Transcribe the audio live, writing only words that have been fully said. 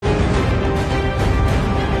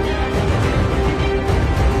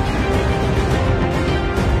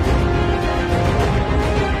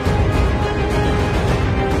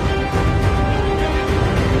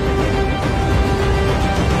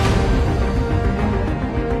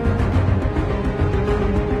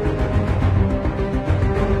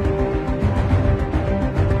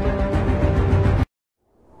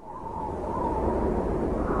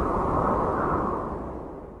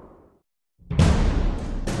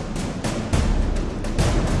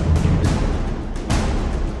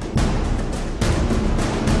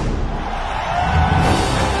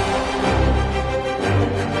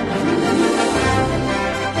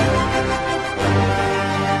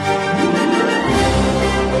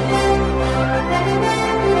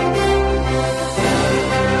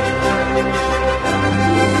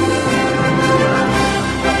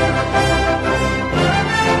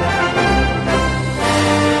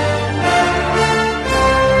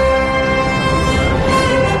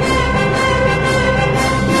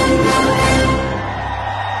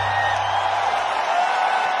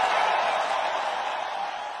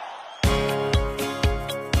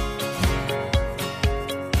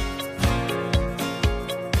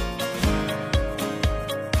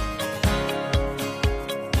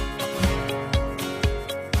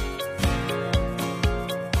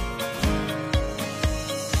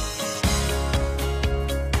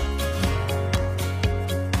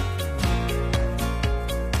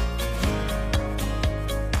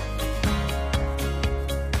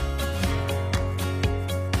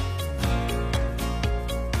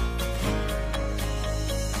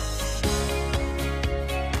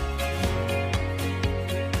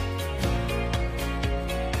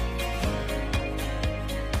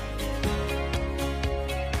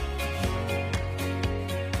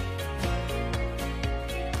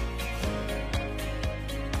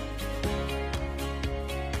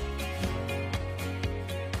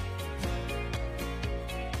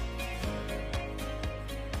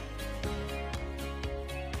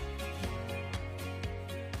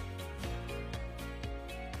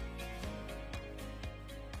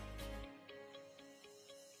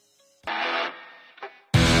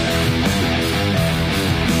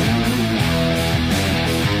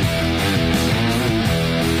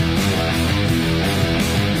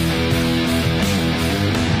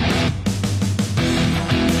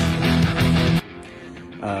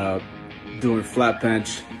doing flat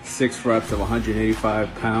bench, 6 reps of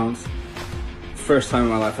 185 pounds. First time in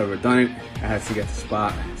my life I've ever done it. I had to get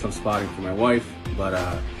some spotting for my wife, but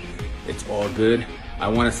it's all good. I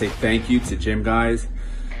want to say thank you to gym guys,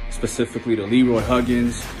 specifically to Leroy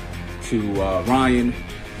Huggins, to Ryan,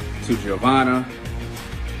 to Giovanna,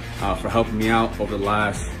 for helping me out over the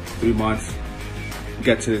last 3 months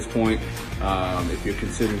get to this point. If you're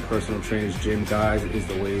considering personal trainers, gym guys is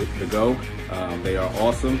the way to go. They are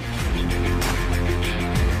awesome.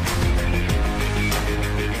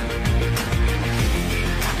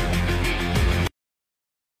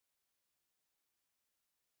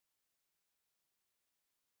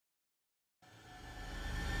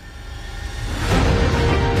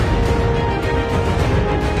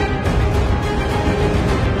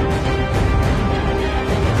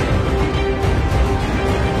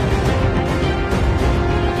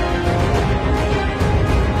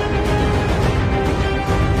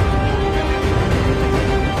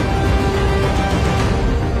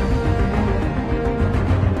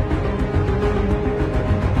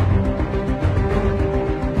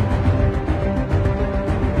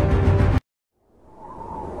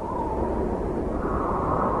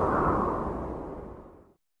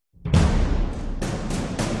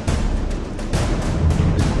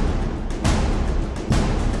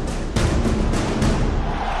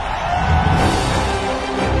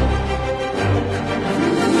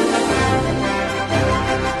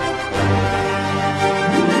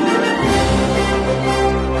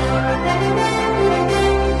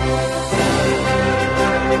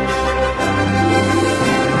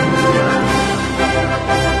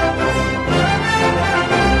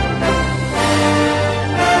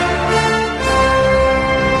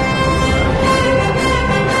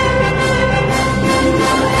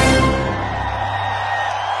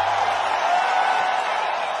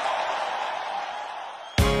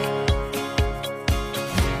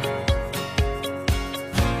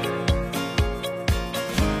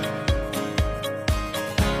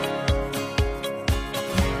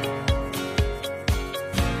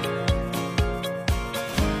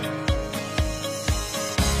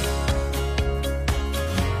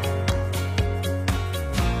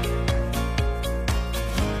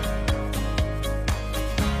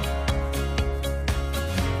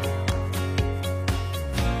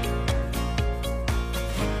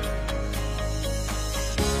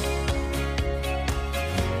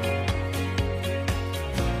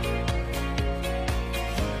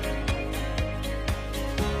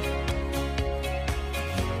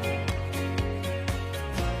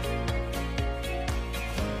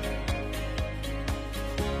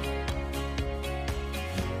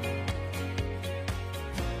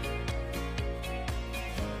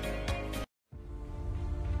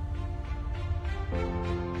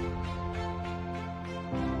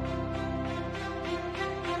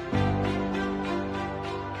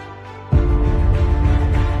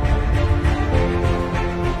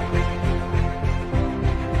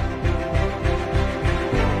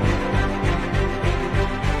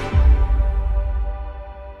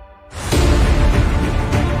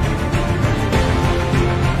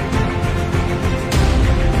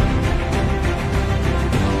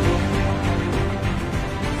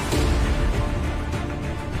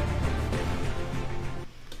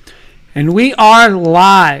 And we are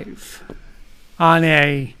live on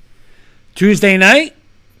a Tuesday night.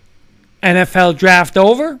 NFL draft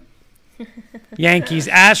over. Yankees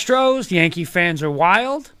Astros. Yankee fans are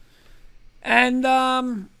wild. And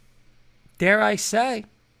dare I say,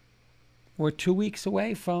 we're 2 weeks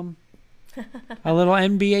away from a little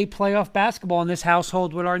NBA playoff basketball in this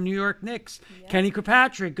household with our New York Knicks. Yep. Kenny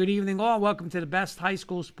Kirkpatrick, good evening all. Welcome to the best high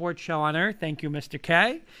school sports show on earth. Thank you, Mr.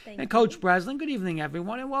 K. Thank and Coach Breslin, good evening,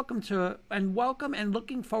 everyone, and welcome and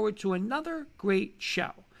looking forward to another great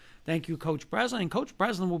show. Thank you, Coach Breslin. And Coach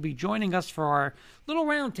Breslin will be joining us for our little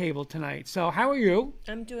round table tonight. So how are you?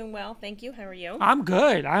 I'm doing well, thank you. How are you? I'm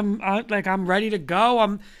good. I'm ready to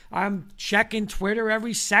go. I'm checking Twitter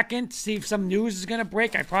every second to see if some news is gonna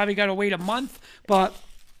break. I probably gotta wait a month, but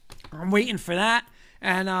I'm waiting for that.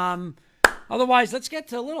 And otherwise, let's get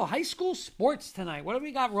to a little high school sports tonight. What do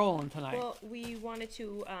we got rolling tonight? Well, we wanted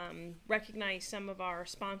to recognize some of our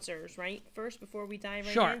sponsors, right? First, before we dive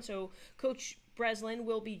right Sure. in. So, Coach Breslin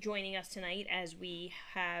will be joining us tonight as we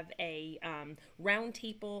have a round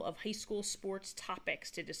table of high school sports topics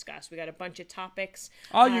to discuss. We got a bunch of topics.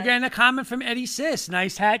 Oh, you're getting a comment from Eddie Sis.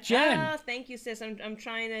 Nice hat, Jen. Oh, thank you, Sis. I'm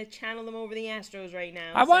trying to channel them over the Astros right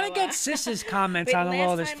now. I want to get Sis's comments on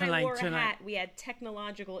all this last time I wore tonight. a hat, we had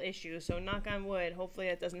technological issues, so knock on wood. Hopefully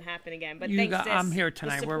that doesn't happen again. But thanks, Sis. I'm here the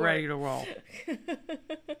tonight. We're support. ready to roll.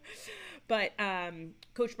 But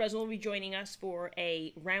Coach Breslin will be joining us for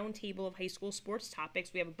a roundtable of high school sports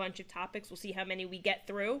topics. We have a bunch of topics. We'll see how many we get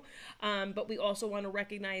through. But we also want to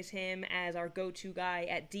recognize him as our go-to guy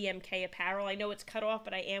at DMK Apparel. I know it's cut off,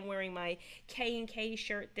 but I am wearing my K&K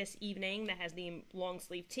shirt this evening that has the long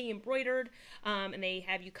sleeve tee embroidered. And they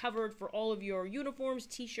have you covered for all of your uniforms,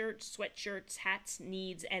 t-shirts, sweatshirts, hats,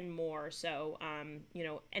 needs, and more. So,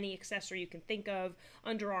 any accessory you can think of,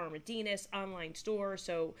 Under Armour, Adidas, online store.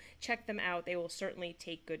 So check them out. They will certainly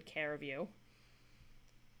take good care of you.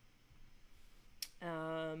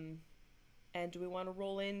 And do we want to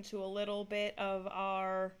roll into a little bit of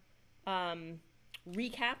our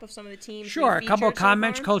recap of some of the teams? Sure. A couple of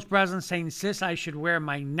comments. So Coach Breslin saying, "Sis, I should wear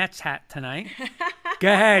my Nets hat tonight."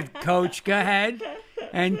 Go ahead, Coach. Go ahead.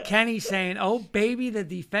 And Kenny saying, "Oh, baby, the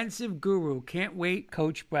defensive guru. Can't wait,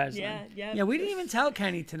 Coach Breslin." Yeah, we didn't even tell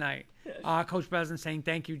Kenny tonight. Coach Breslin saying,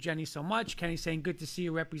 "Thank you, Jenny, so much." Kenny saying, "Good to see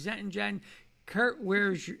you representing, Jen." Kurt,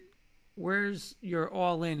 where's your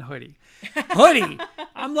all-in hoodie? Hoodie?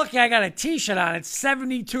 I'm lucky I got a T-shirt on. It's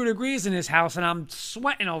 72 degrees in this house, and I'm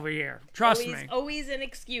sweating over here. Trust me. Always an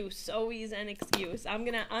excuse. Always an excuse. I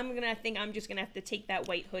think I'm just gonna have to take that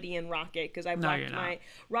white hoodie and rock it because I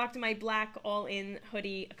rocked my black all-in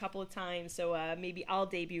hoodie a couple of times. So maybe I'll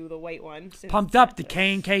debut the white one. Pumped up. The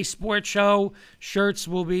K&K Sports Show shirts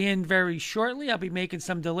will be in very shortly. I'll be making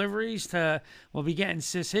some deliveries we'll be getting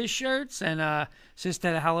Sis his shirts, and Sis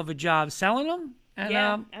did a hell of a job selling them.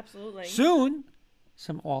 And, absolutely. Soon,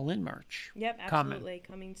 some all-in merch. Yep, absolutely.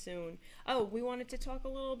 Coming soon. Oh, we wanted to talk a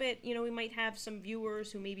little bit. We might have some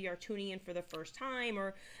viewers who maybe are tuning in for the first time,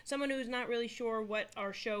 or someone who's not really sure what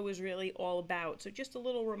our show is really all about. So just a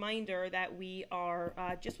little reminder that we are,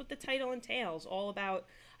 just what the title entails, all about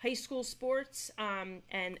high school sports.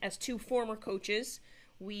 And as two former coaches,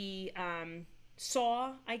 we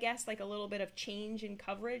saw, I guess, like a little bit of change in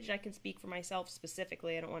coverage. I can speak for myself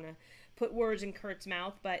specifically. I don't want to put words in Kurt's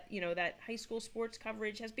mouth, but that high school sports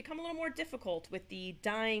coverage has become a little more difficult with the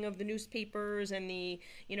dying of the newspapers and the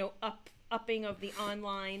upping of the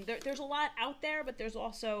online. There's a lot out there, but there's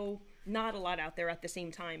also not a lot out there at the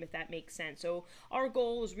same time, if that makes sense. So our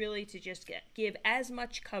goal is really to just give as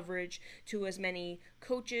much coverage to as many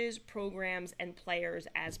coaches, programs, and players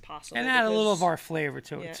as possible. And add a little of our flavor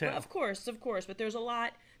to it, too. Well, of course. But there's a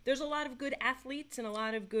lot of good athletes and a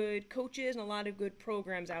lot of good coaches and a lot of good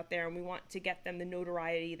programs out there, and we want to get them the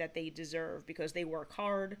notoriety that they deserve because they work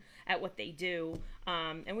hard at what they do,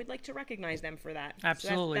 and we'd like to recognize them for that.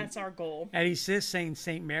 Absolutely. So that's our goal. Eddie Sis saying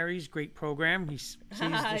St. Mary's, great program. He sees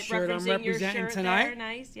the shirt I'm representing your shirt tonight. There.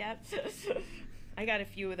 Nice, yep. I got a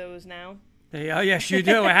few of those now. Oh, yes, you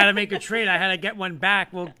do. I had to make a trade. I had to get one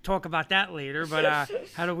back. We'll talk about that later, but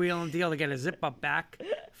how do we wheel and deal to get a zip-up back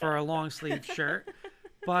for a long-sleeve shirt?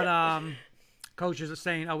 But coaches are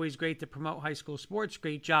saying always great to promote high school sports.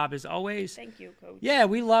 Great job as always. Thank you, Coach. Yeah,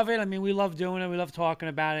 we love it. I mean, we love doing it. We love talking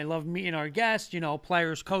about it. I love meeting our guests,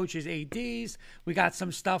 players, coaches, ADs. We got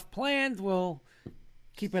some stuff planned. We'll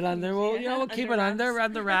keep it under. We'll keep it under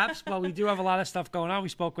wraps. But we do have a lot of stuff going on. We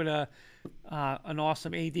spoke with an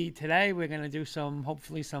awesome AD today. We're going to do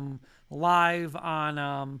hopefully some live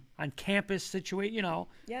on campus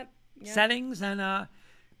settings and.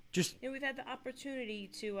 We've had the opportunity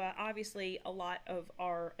to, obviously, a lot of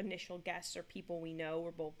our initial guests are people we know.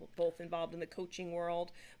 We're both involved in the coaching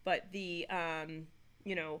world, but we've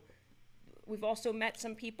also met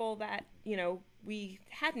some people that, we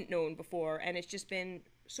hadn't known before, and it's just been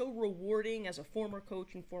so rewarding as a former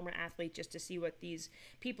coach and former athlete just to see what these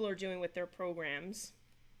people are doing with their programs.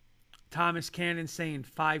 Thomas Cannon saying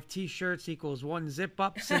 5 T-shirts equals 1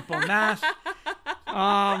 zip-up, simple math.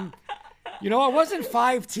 It wasn't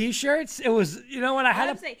 5 T-shirts. It was, I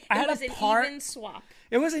had an even swap.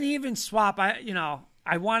 It was an even swap.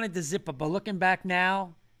 I wanted the zip up, but looking back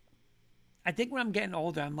now, I think when I'm getting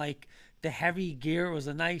older, I'm like, the heavy gear was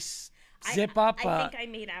a nice zip up. I think I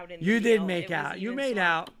made out in the You deal. did make out. You made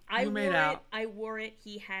out. I wore it.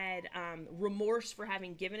 He had remorse for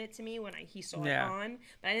having given it to me when he saw it on,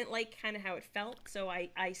 but I didn't like kind of how it felt, so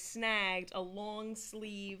I snagged a long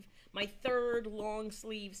sleeve. My third long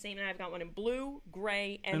sleeve, same night. I've got one in blue,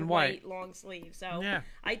 gray, and white long sleeve. So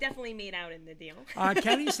I definitely made out in the deal.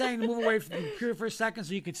 Kenny's saying to move away from the computer for a second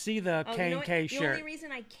so you could see the K&K shirt. The only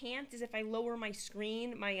reason I can't is if I lower my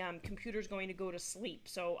screen, my computer's going to go to sleep.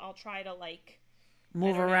 So I'll try to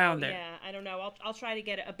move around it. Yeah, I don't know. I'll try to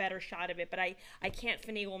get a better shot of it, but I can't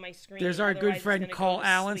finagle my screen. There's our good friend Cole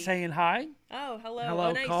Allen saying hi. Oh, hello.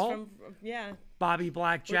 Hello, nice. Cole. Bobby We're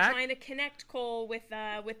Blackjack. trying to connect Cole with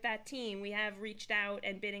that team. We have reached out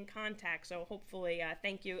and been in contact, so hopefully,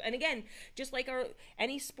 thank you. And again, just like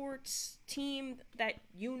any sports team that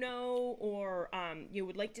you know or you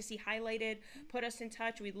would like to see highlighted, put us in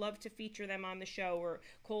touch. We'd love to feature them on the show. Or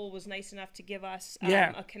Cole was nice enough to give us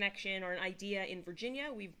a connection or an idea in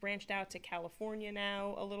Virginia. We've branched out to California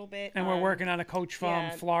now a little bit, And we're working on a coach from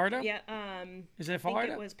Florida. Yeah, is it I Florida?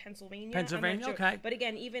 think it was Pennsylvania. Pennsylvania, I'm not sure. okay. But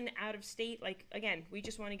again, even out of state, like again, we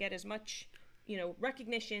just want to get as much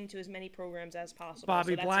recognition to as many programs as possible.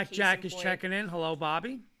 Bobby So that's a Blackjack case is in point. checking in. Hello,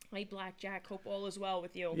 Bobby. Hi, Blackjack. Hope all is well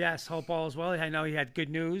with you. Yes, hope all is well. I know he had good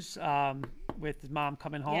news with his mom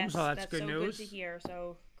coming home, Yes, so that's good so news. good to hear.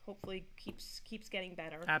 So hopefully keeps getting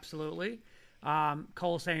better. Absolutely.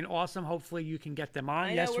 Cole saying awesome. Hopefully you can get them on. I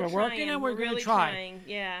know, Yes, we're working trying. and we're going to really try. Trying.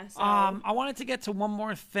 Yeah. So. I wanted to get to one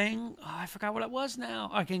more thing. Oh, I forgot what it was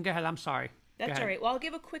now. Okay, go ahead. I'm sorry. That's all right. Well, I'll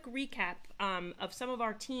give a quick recap of some of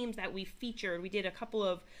our teams that we featured. We did a couple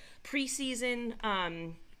of preseason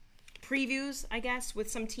previews, I guess,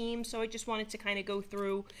 with some teams. So I just wanted to kind of go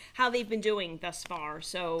through how they've been doing thus far.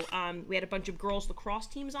 So we had a bunch of girls lacrosse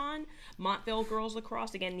teams on. Montville girls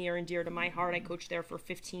lacrosse, again, near and dear to my heart. I coached there for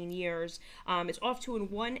 15 years. It's off to a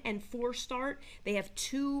 1-4 start. They have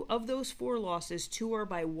 2 of those 4 losses. 2 are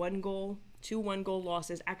by 1 goal. 2 1-goal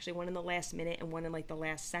losses, actually one in the last minute and one in like the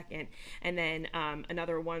last second, and then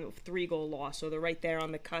another 1 3-goal loss. So they're right there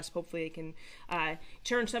on the cusp. Hopefully they can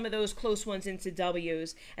turn some of those close ones into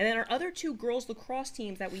W's. And then our other 2 girls lacrosse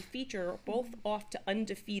teams that we feature are both off to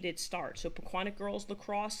undefeated starts. So Pequannock girls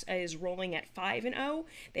lacrosse is rolling at 5-0.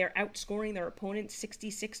 They are outscoring their opponents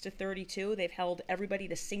 66-32. They've held everybody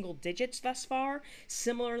to single digits thus far.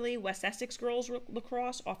 Similarly, West Essex girls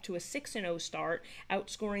lacrosse off to a 6-0 start,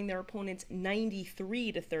 outscoring their opponents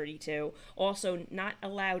 93-32. Also, not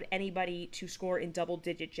allowed anybody to score in double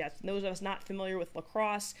digit yet. And those of us not familiar with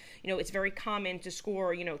lacrosse, it's very common to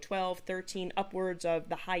score, 12, 13, upwards of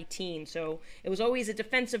the high teens. So it was always a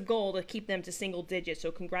defensive goal to keep them to single digits.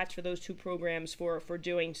 So congrats for those 2 programs for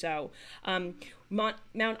doing so.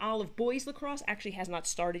 Mount Olive boys lacrosse actually has not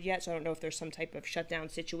started yet, so I don't know if there's some type of shutdown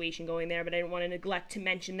situation going there, but I didn't want to neglect to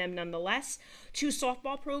mention them nonetheless. 2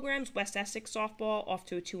 softball programs, West Essex softball off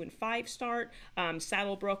to a 2-5 start,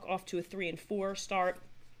 Saddlebrook off to a 3-4 start.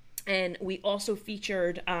 And we also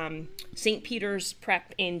featured St. Peter's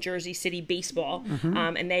Prep in Jersey City baseball,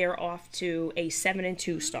 and they are off to a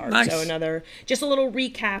 7-2 start. Nice. So just a little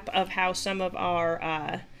recap of how some of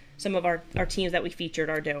our teams that we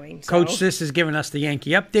featured are doing. So. Coach Sis is giving us the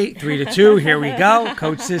Yankee update, 3-2. Here we go.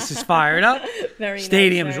 Coach Sis is fired up.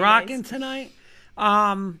 Stadium's rocking tonight.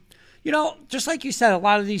 Just like you said, a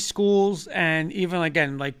lot of these schools, and even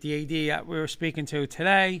again, like the AD we were speaking to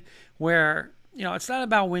today, where it's not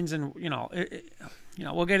about wins and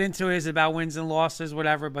we'll get into it. It's about wins and losses,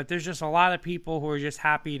 whatever. But there's just a lot of people who are just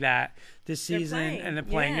happy that this season and they're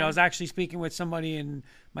playing. Yeah. I was actually speaking with somebody in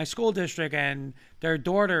my school district, and their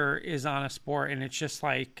daughter is on a sport, and it's just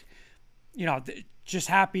like, just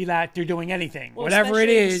happy that they're doing anything, whatever it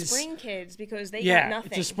is. Spring kids, because they got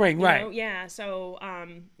nothing. It's a spring, right? Yeah, so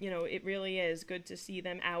it really is good to see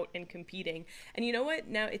them out and competing. And you know what?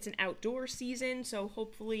 Now it's an outdoor season, so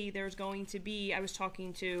hopefully there's going to be. I was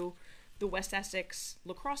talking to the West Essex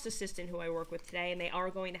lacrosse assistant who I work with today, and they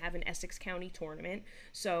are going to have an Essex County tournament.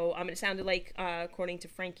 So it sounded like, according to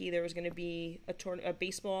Frankie, there was going to be a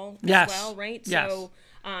baseball as well, right? Yes. So,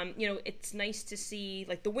 it's nice to see,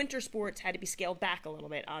 like, the winter sports had to be scaled back a little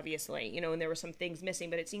bit, obviously, and there were some things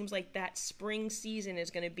missing, but it seems like that spring season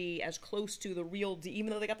is going to be as close to the real deal,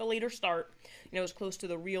 even though they got the later start, as close to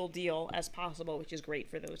the real deal as possible, which is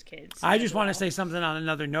great for those kids. I just want to say something on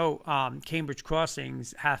another note. Cambridge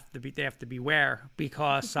Crossings have to beware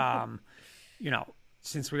because,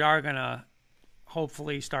 since we are going to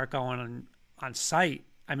hopefully start going on site,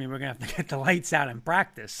 we're going to have to get the lights out and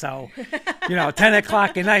practice. So, 10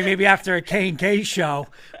 o'clock at night, maybe after a K&K show,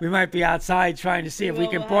 we might be outside trying to see if we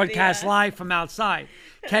can broadcast live from outside.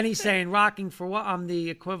 Kenny saying, rocking for what? I'm the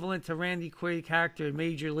equivalent to Randy Quaid character in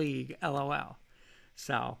Major League, LOL.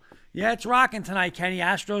 So, yeah, it's rocking tonight, Kenny.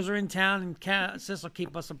 Astros are in town, and Sis will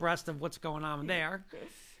keep us abreast of what's going on there.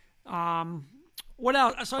 What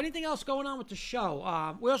else? So anything else going on with the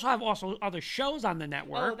show? We also have other shows on the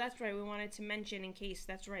network. Oh, that's right. We wanted to mention in case.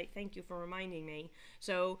 That's right. Thank you for reminding me.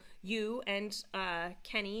 So you and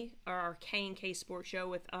Kenny are our K&K Sports Show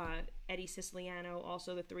with Eddie Siciliano.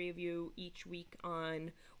 Also, the 3 of you each week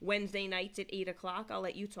on Wednesday nights at 8 o'clock. I'll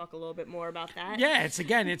let you talk a little bit more about that. Yeah,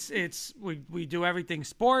 we do everything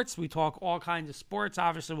sports. We talk all kinds of sports.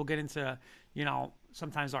 Obviously, we'll get into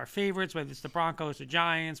sometimes our favorites, whether it's the Broncos or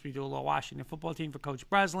Giants. We do a little Washington football team for Coach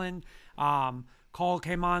Breslin. Cole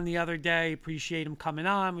came on the other day. Appreciate him coming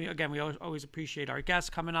on. We always appreciate our guests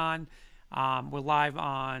coming on. We're live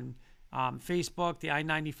on Facebook, the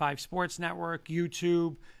I-95 Sports Network,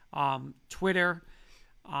 YouTube, Twitter.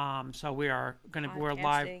 So we're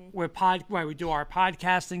live. We do our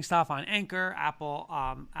podcasting stuff on Anchor,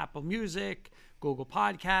 Apple Music, Google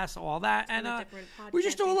Podcasts, all that. And we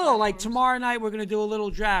just do a little, like tomorrow night, we're going to do a little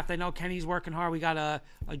draft. I know Kenny's working hard. We got a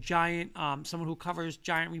Giant, someone who covers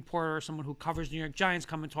Giant reporter, someone who covers New York Giants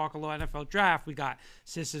come and talk a little NFL draft. We got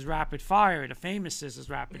Sis's Rapid Fire, the famous Sis's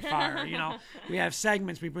Rapid Fire. We have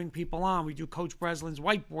segments. We bring people on. We do Coach Breslin's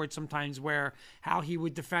whiteboard sometimes where how he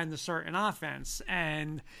would defend a certain offense.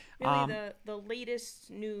 And really the latest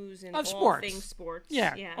news in all sports. Things sports.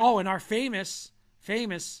 Yeah. Oh, and our famous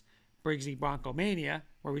Briggsy Bronco Mania,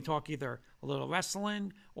 where we talk either a little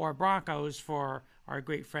wrestling or Broncos for our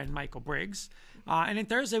great friend Michael Briggs. And then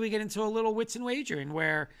Thursday we get into a little wits and wagering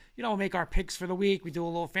where, we'll make our picks for the week. We do a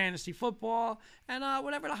little fantasy football and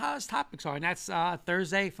whatever the hottest topics are. And that's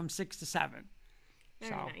Thursday from 6 to 7.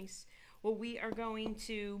 Very nice. Well, we are going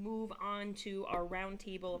to move on to our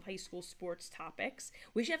roundtable of high school sports topics.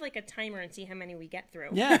 We should have like a timer and see how many we get through.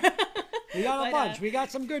 Yeah. We got a bunch. We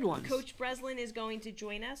got some good ones. Coach Breslin is going to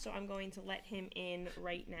join us, so I'm going to let him in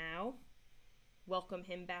right now. Welcome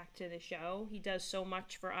him back to the show. He does so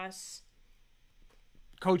much for us.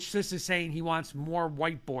 Coach Sis is saying he wants more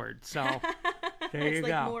whiteboard, so there you go. It's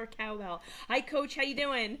like more cowbell. Hi, Coach. How you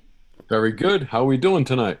doing? Very good. How are we doing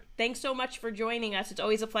tonight? Thanks so much for joining us. It's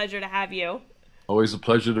always a pleasure to have you. Always a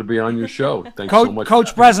pleasure to be on your show. Thanks so much.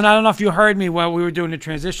 Coach Breslin, I don't know if you heard me while we were doing the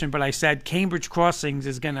transition, but I said Cambridge Crossings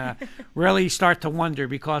is going to really start to wonder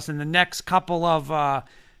because in the next couple of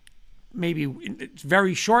maybe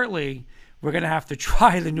very shortly, we're going to have to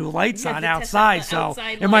try the new lights on outside. So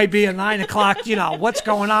it might be a 9 o'clock, what's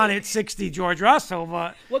going on at 60 George Russell.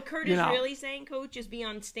 But what Kurt is really saying, Coach, is be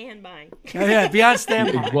on standby. Yeah, be on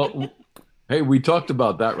standby. Well, hey, we talked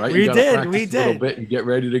about that, right? We you gotta did. practice We did. A little bit and get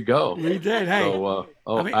ready to go. We did. Hey. So,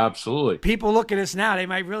 absolutely. People look at us now. They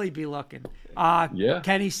might really be looking. Yeah.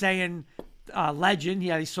 Kenny's saying legend.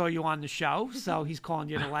 Yeah, he saw you on the show, so he's calling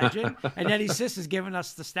you the legend. And then his sister's giving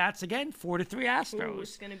us the stats again, 4-3 Astros. Ooh,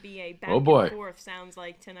 it's going to be a back and forth, sounds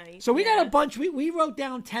like, tonight. So we got a bunch. We wrote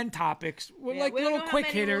down 10 topics. We're like little quick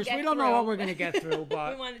hitters. We don't know what we're going to get through,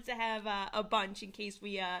 but we wanted to have a bunch in case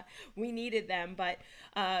we needed them. But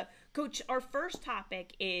Coach, our first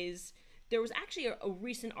topic is there was actually a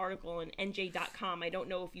recent article on NJ.com. I don't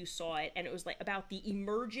know if you saw it, and it was like about the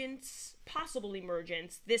possible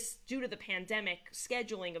emergence, this due to the pandemic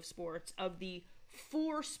scheduling of sports, of the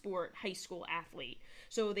 4-sport high school athlete.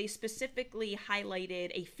 So they specifically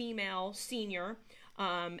highlighted a female senior,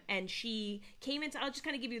 and she came into, I'll just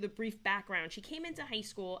kind of give you the brief background. She came into high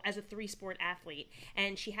school as a 3-sport athlete,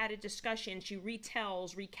 and she had a discussion. She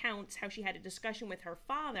recounts how she had a discussion with her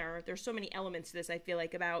father. There's so many elements to this, I feel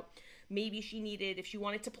like, about maybe she needed, if she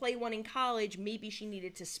wanted to play one in college, maybe she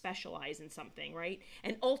needed to specialize in something, right?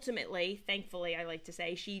 And ultimately, thankfully, I like to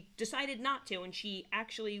say, she decided not to, and she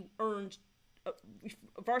actually earned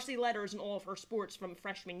varsity letters in all of her sports from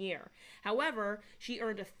freshman year. However, she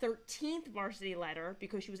earned a 13th varsity letter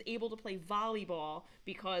because she was able to play volleyball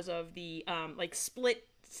because of the split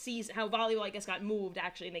season, how volleyball, I guess, got moved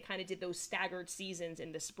actually, and they kind of did those staggered seasons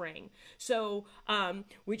in the spring. So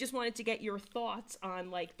we just wanted to get your thoughts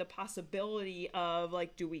on like the possibility of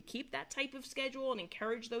like, do we keep that type of schedule and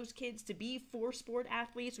encourage those kids to be 4-sport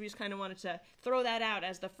athletes? We just kind of wanted to throw that out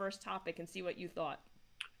as the first topic and see what you thought.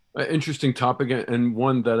 Interesting topic, and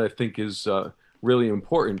one that I think is really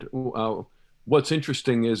important. What's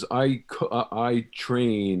interesting is I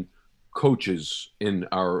train coaches in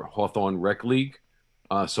our Hawthorne Rec League,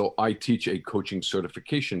 so I teach a coaching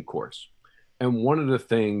certification course. And one of the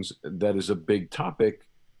things that is a big topic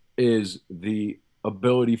is the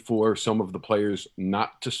ability for some of the players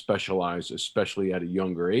not to specialize, especially at a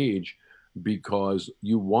younger age, because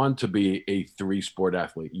you want to be a 3-sport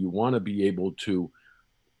athlete. You want to be able to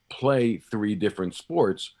play 3 different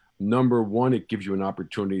sports. Number one, it gives you an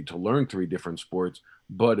opportunity to learn 3 different sports,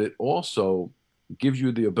 but it also gives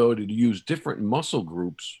you the ability to use different muscle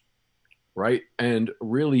groups, right? And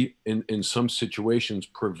really, in some situations,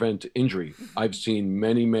 prevent injury. I've seen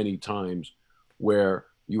many, many times where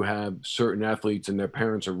you have certain athletes and their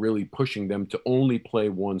parents are really pushing them to only play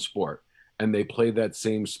one sport, and they play that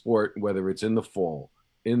same sport, whether it's in the fall,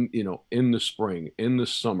 in the spring, in the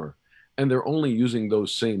summer, and they're only using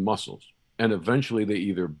those same muscles. And eventually they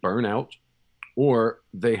either burn out or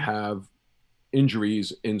they have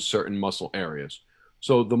injuries in certain muscle areas.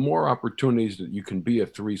 So the more opportunities that you can be a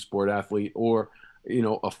three-sport athlete, or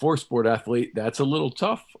a four-sport athlete, that's a little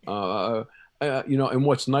tough. And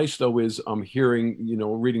what's nice though is I'm hearing,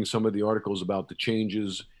 reading some of the articles about the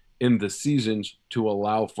changes in the seasons to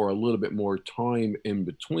allow for a little bit more time in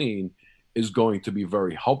between is going to be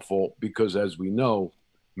very helpful, because as we know,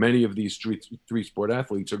 many of these three sport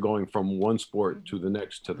athletes are going from one sport to the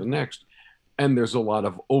next to the next, and there's a lot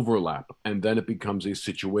of overlap, and then it becomes a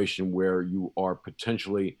situation where you are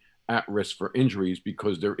potentially at risk for injuries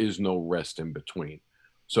because there is no rest in between.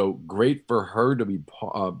 So great for her to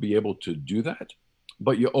be able to do that,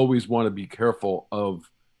 but you always want to be careful of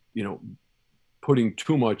you know putting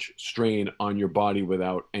too much strain on your body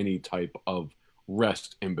without any type of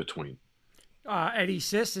rest in between. Eddie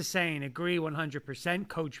Sis is saying agree 100%,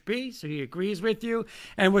 Coach B, so he agrees with you.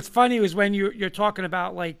 And what's funny is when you're talking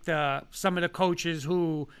about like some of the coaches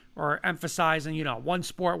who are emphasizing, one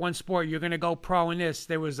sport, you're going to go pro in this.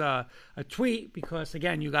 There was a tweet, because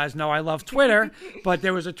again, you guys know I love Twitter, but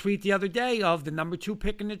there was a tweet the other day of the number 2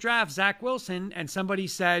 pick in the draft, Zach Wilson, and somebody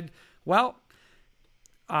said, well,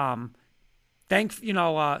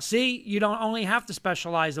 see, you don't only have to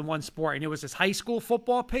specialize in one sport. And it was his high school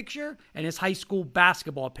football picture and his high school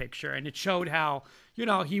basketball picture. And it showed how, he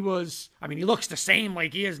looks the same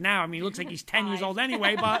like he is now. He looks like he's 10 years old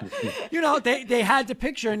anyway. But, they had the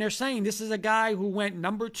picture, and they're saying this is a guy who went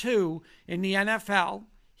number 2 in the NFL.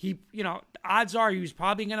 He, odds are he was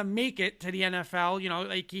probably going to make it to the NFL.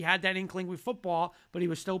 Like he had that inkling with football, but he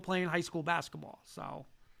was still playing high school basketball. So.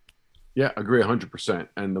 Yeah, agree 100%.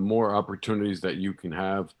 And the more opportunities that you can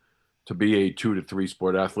have to be a 2 to 3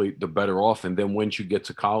 sport athlete, the better off. And then once you get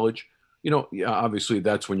to college, obviously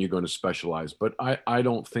that's when you're going to specialize. But I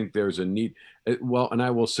don't think there's a need. Well, and I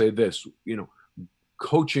will say this,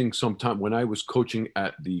 coaching sometime when I was coaching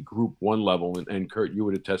at the Group 1 level, and Kurt, you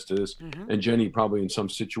would attest to this, and Jenny probably in some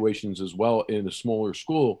situations as well in a smaller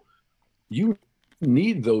school, you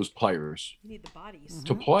need those players. You need the bodies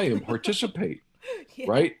to play and participate. Yeah,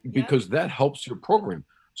 right? Because that helps your program.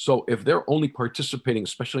 So if they're only participating,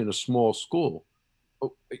 especially in a small school,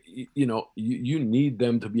 you need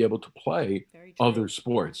them to be able to play other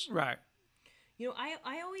sports. Right.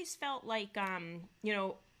 I always felt like,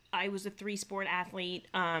 I was a 3-sport athlete,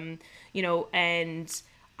 and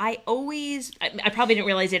I probably didn't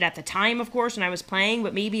realize it at the time, of course, when I was playing,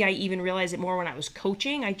 but maybe I even realized it more when I was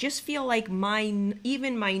coaching. I just feel like my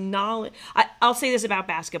knowledge, I'll say this about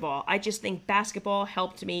basketball. I just think basketball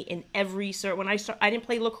helped me in every when I didn't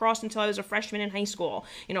play lacrosse until I was a freshman in high school.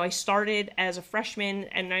 I started as a freshman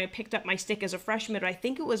and I picked up my stick as a freshman, but I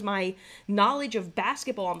think it was my knowledge of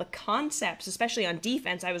basketball and the concepts, especially on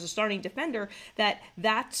defense. I was a starting defender,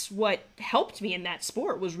 that's what helped me in that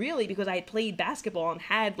sport, was really because I had played basketball and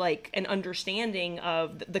had like an understanding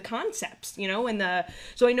of the concepts,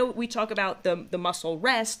 so I know we talk about the muscle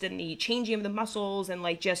rest and the changing of the muscles and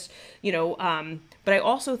like just, but I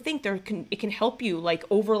also think it can help you like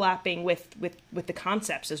overlapping with the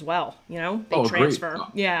concepts as well, they transfer.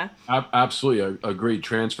 Yeah. Absolutely. A great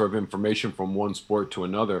transfer of information from one sport to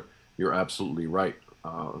another. You're absolutely right.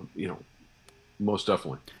 Most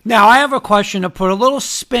definitely. Now, I have a question to put a little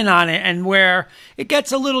spin on it, and where it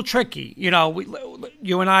gets a little tricky.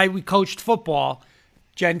 You and I, we coached football.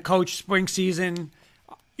 Jen coached spring season,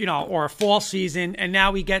 or fall season, and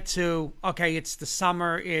now we get to, okay, it's the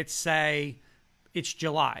summer, it's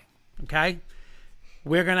July, okay?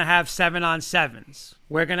 We're going to have 7-on-7s.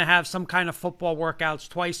 We're going to have some kind of football workouts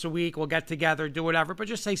twice a week. We'll get together, do whatever, but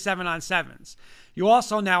just say 7-on-7s. You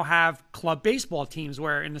also now have club baseball teams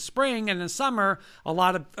where in the spring and in the summer, a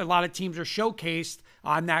lot of teams are showcased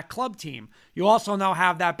on that club team. You also now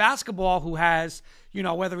have that basketball who has,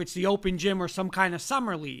 whether it's the open gym or some kind of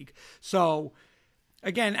summer league. So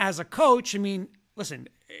again, as a coach, listen,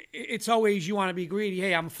 it's always you want to be greedy.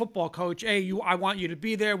 Hey, I'm a football coach. Hey, I want you to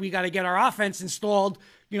be there. We got to get our offense installed.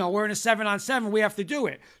 We're in a 7-on-7. We have to do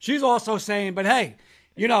it. She's also saying, but hey,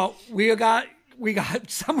 we got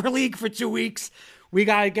summer league for 2 weeks. We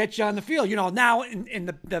got to get you on the field. Now in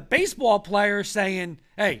the baseball player saying,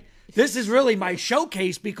 hey, this is really my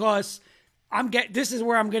showcase because this is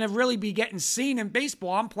where I'm going to really be getting seen in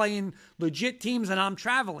baseball. I'm playing legit teams and I'm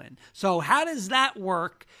traveling. So how does that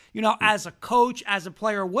work? As a coach, as a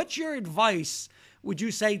player, what's your advice, would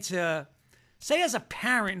you say as a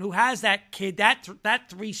parent who has that kid, that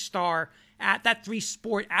 3-star, that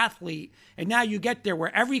 3-sport athlete, and now you get there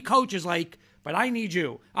where every coach is like, but I need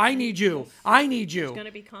you. I need you. I need you. There's going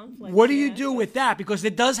to be conflict. What do you do with that? Because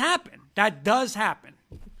it does happen. That does happen.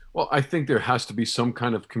 Well, I think there has to be some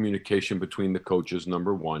kind of communication between the coaches,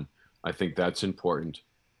 number one. I think that's important.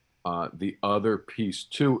 The other piece,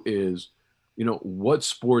 too, is what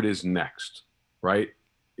sport is next, right?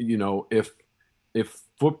 If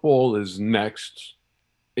football is next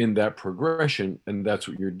in that progression and that's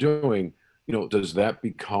what you're doing, does that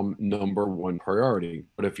become number one priority?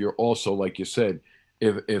 But if you're also, like you said,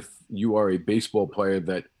 if you are a baseball player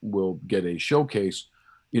that will get a showcase,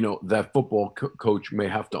 that football coach may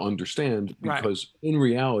have to understand, Right. because in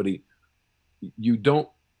reality, you don't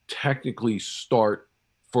technically start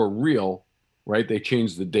for real, right? They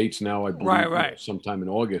changed the dates now, I believe, Right. sometime in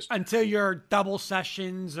August. Until your double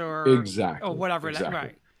sessions or Exactly. whatever that, Exactly.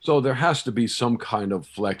 right. So there has to be some kind of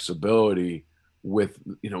flexibility with,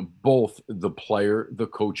 both the player, the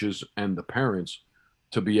coaches, and the parents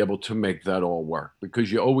to be able to make that all work,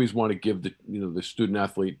 because you always want to give the student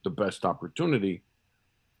athlete the best opportunity,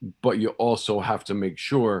 but you also have to make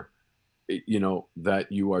sure that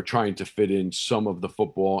you are trying to fit in some of the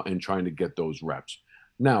football and trying to get those reps.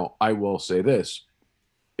 Now, I will say this: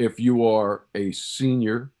 if you are a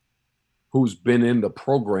senior who's been in the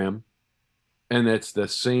program and it's the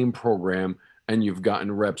same program and you've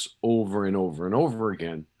gotten reps over and over and over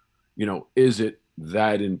again, is it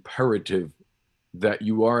that imperative that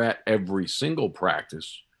you are at every single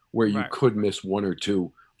practice, where you Right. could miss one or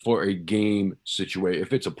two for a game situation?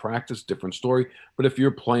 If it's a practice, different story. But if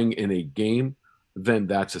you're playing in a game, then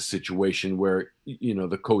that's a situation where,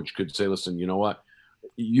 the coach could say, listen, you know what?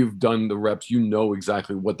 You've done the reps. You know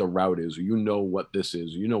exactly what the route is, or you know what this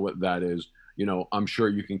is, you know what that is. I'm sure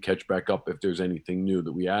you can catch back up if there's anything new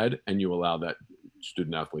that we add, and you allow that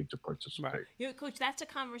student athlete to participate. Right. Coach, that's a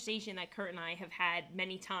conversation that Kurt and I have had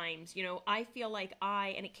many times. I feel like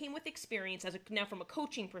and it came with experience now from a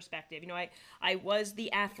coaching perspective. I was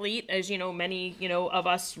the athlete, as many, of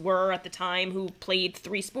us were at the time, who played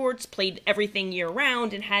 3 sports, played everything year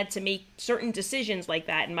round, and had to make certain decisions like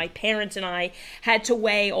that. And my parents and I had to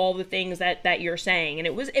weigh all the things that you're saying. And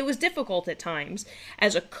it was difficult at times.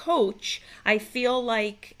 As a coach, I feel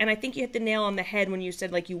like, and I think you hit the nail on the head when you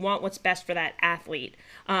said, like, you want what's best for that athlete.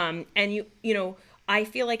 And I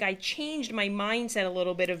feel like I changed my mindset a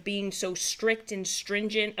little bit of being so strict and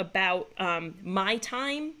stringent about my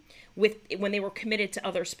time when they were committed to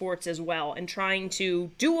other sports as well, and trying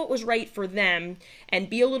to do what was right for them and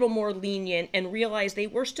be a little more lenient, and realize they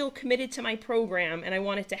were still committed to my program, and I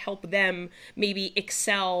wanted to help them maybe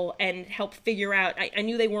excel and help figure out. I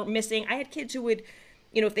knew they weren't missing. I had kids who would,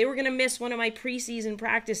 if they were going to miss one of my preseason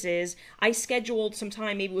practices, I scheduled some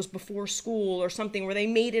time, maybe it was before school or something, where they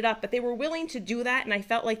made it up, but they were willing to do that. And I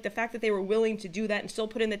felt like the fact that they were willing to do that and still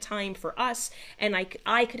put in the time for us, and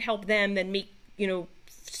I could help them then make,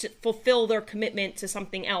 fulfill their commitment to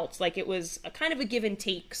something else. Like, it was a kind of a give and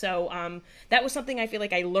take. So that was something I feel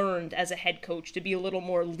like I learned as a head coach, to be a little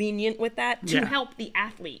more lenient with that, to help the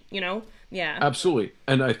athlete, Yeah. Absolutely.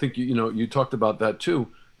 And I think, you talked about that too.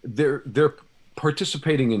 They're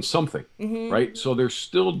participating in something, right? So they're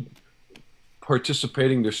still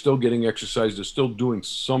participating, they're still getting exercise, they're still doing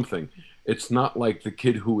something. It's not like the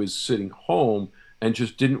kid who is sitting home and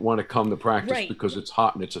just didn't want to come to practice because it's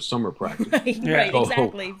hot and it's a summer practice. Right, so,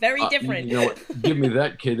 exactly. Very different. Give me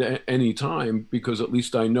that kid any time, because at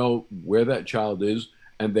least I know where that child is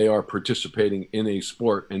and they are participating in a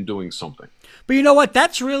sport and doing something. But you know what?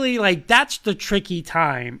 That's really, that's the tricky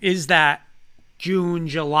time, is that June,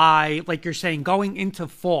 July, like you're saying, going into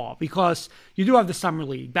fall, because you do have the summer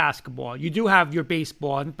league basketball, you do have your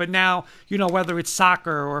baseball, but now, whether it's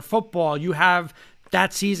soccer or football, you have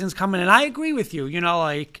that season's coming. And I agree with you,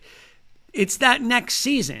 it's that next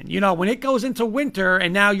season, when it goes into winter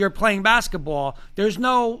and now you're playing basketball, there's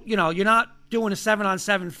no, you're not doing a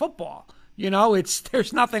 7-on-7 football,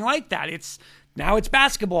 there's nothing like that. Now it's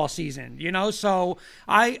basketball season, so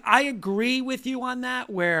I agree with you on that,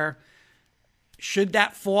 where should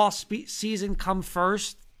that fall season come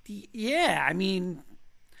first? Yeah, I mean,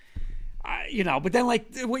 but then, like,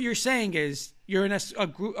 what you're saying is you're in a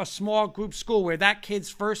small group school where that kid's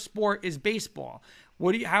first sport is baseball.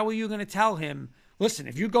 How are you going to tell him, listen,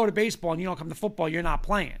 if you go to baseball and you don't come to football, you're not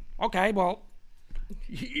playing? Okay, well,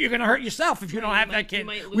 you're going to hurt yourself if you don't have that kid.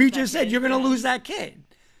 We just said you're going to lose that kid.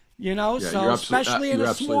 So especially in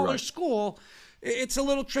a smaller school, it's a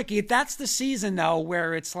little tricky. That's the season, though,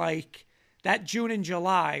 where it's like, that June and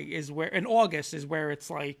July and August is where it's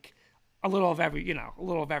like a little of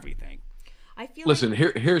everything. I feel. Listen,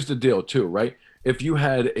 here's the deal too, right? If you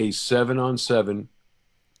had a 7-on-7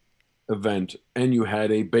 event and you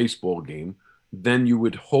had a baseball game, then you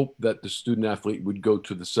would hope that the student athlete would go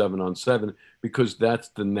to the 7-on-7, because that's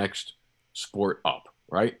the next sport up,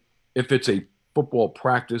 right? If it's a football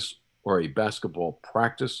practice or a basketball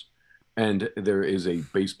practice and there is a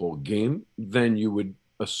baseball game, then you would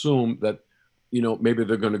assume that maybe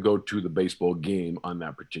they're going to go to the baseball game on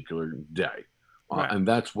that particular day. Right. And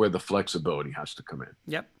that's where the flexibility has to come in.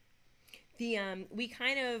 Yep. We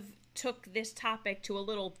kind of took this topic to a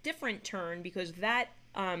little different turn because that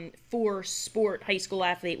for sport high school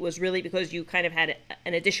athlete was really because you kind of had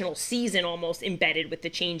an additional season almost embedded with the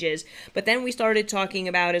changes. But then we started talking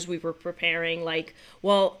about, as we were preparing, like,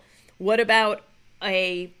 well, what about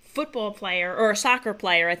a football player or a soccer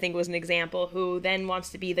player, I think was an example, who then wants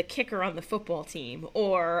to be the kicker on the football team,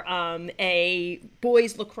 or a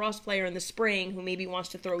boys lacrosse player in the spring who maybe wants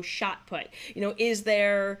to throw shot put. Is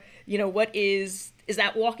there, what is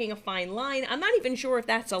that walking a fine line? I'm not even sure if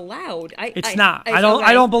that's allowed. It's not. I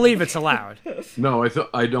don't believe it's allowed. No,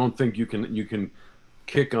 I don't think you can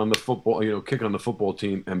kick on the football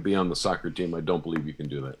team and be on the soccer team. I don't believe you can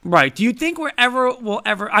do that. Right. Do you think we'll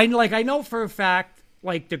ever? I know for a fact,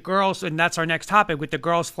 like the girls, and that's our next topic with the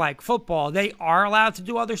girls flag football, they are allowed to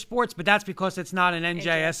do other sports, but that's because it's not an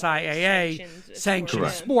NJSIAA sanctioned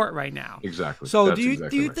sport right now. Exactly. So do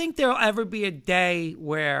you think there'll ever be a day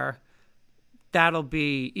where it'll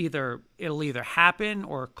either happen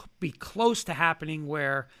or be close to happening,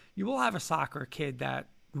 where you will have a soccer kid that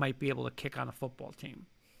might be able to kick on a football team?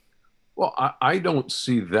 Well, I don't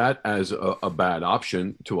see that as a bad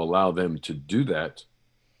option to allow them to do that.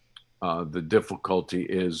 The difficulty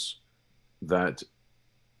is that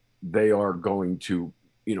they are going to,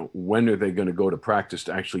 when are they going to go to practice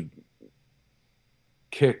to actually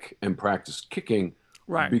kick and practice kicking?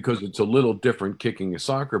 Right. Because it's a little different kicking a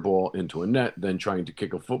soccer ball into a net than trying to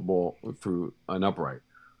kick a football through an upright.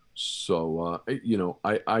 So,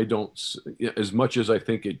 I don't, as much as I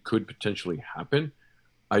think it could potentially happen,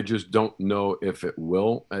 I just don't know if it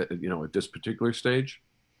will, at this particular stage.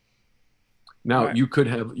 Now, right. you could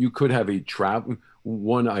have a travel.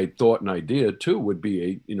 One I thought an idea too would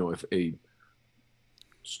be if a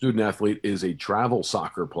student athlete is a travel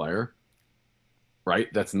soccer player,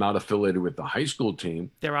 right? That's not affiliated with the high school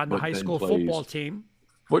team. They're on the high school football team.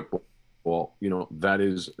 Football, that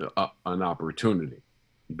is an opportunity,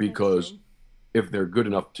 because if they're good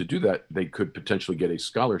enough to do that, they could potentially get a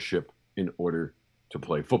scholarship in order to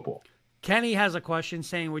play football. Kenny has a question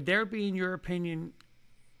saying, would there be, in your opinion,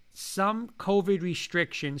 some COVID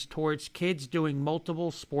restrictions towards kids doing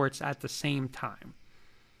multiple sports at the same time?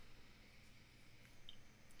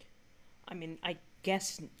 I mean, I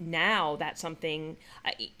guess now that's something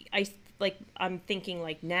I'm thinking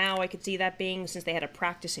like now I could see that being, since they had a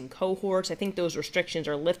practice in cohorts. I think those restrictions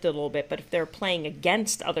are lifted a little bit, but if they're playing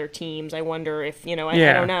against other teams, I wonder if, I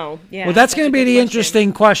don't know. Yeah. Well, that's going to be the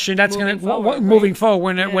interesting question. That's going to moving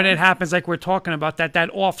forward when it happens, like we're talking about that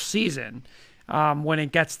off season. When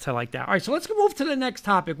it gets to like that. All right, so let's move to the next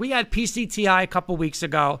topic. We had PCTI a couple weeks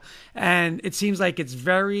ago, and it seems like it's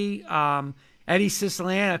very Eddie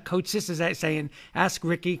Siciliano, Coach Sis is saying, ask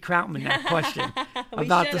Ricky Krautman that question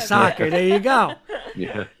about the soccer. There you go.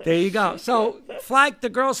 Yeah. There you go. So the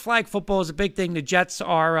girls' flag football is a big thing. The Jets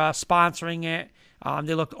are sponsoring it.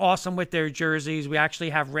 They look awesome with their jerseys. We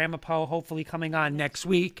actually have Ramapo hopefully coming on next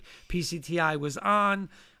week. PCTI was on.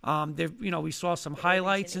 We saw some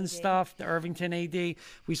highlights and stuff. The Irvington AD,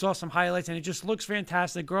 we saw some highlights, and it just looks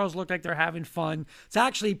fantastic. Girls look like they're having fun. It's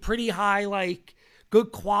actually pretty high, like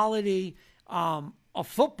good quality of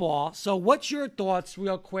football. So, what's your thoughts,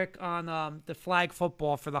 real quick, on the flag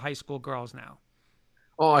football for the high school girls now?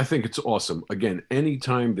 Oh, I think it's awesome. Again,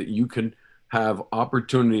 anytime that you can have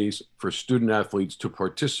opportunities for student athletes to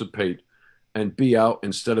participate and be out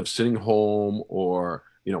instead of sitting home or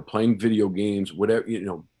playing video games, whatever,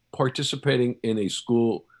 participating in a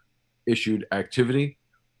school issued activity,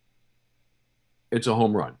 it's a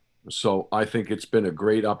home run. So I think it's been a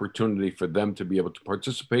great opportunity for them to be able to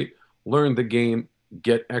participate, learn the game,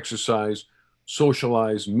 get exercise,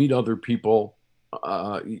 socialize, meet other people.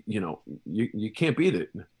 You can't beat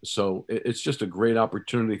it. So it's just a great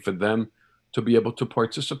opportunity for them to be able to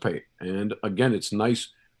participate. And again, it's nice.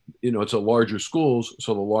 It's a larger schools,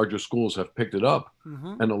 so the larger schools have picked it up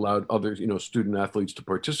and allowed other, student athletes to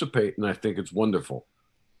participate, and I think it's wonderful.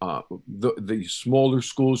 The smaller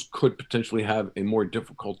schools could potentially have a more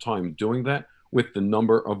difficult time doing that with the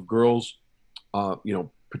number of girls,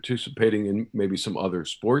 participating in maybe some other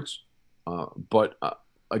sports. But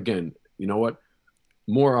again, you know what?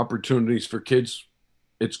 More opportunities for kids,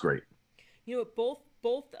 it's great.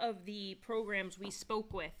 both of the programs we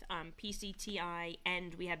spoke with, PCTI,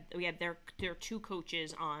 and we had their two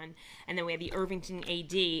coaches on, and then we had the Irvington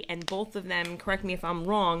AD, and both of them, correct me if I'm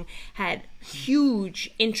wrong, had huge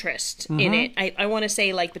interest in it. I want to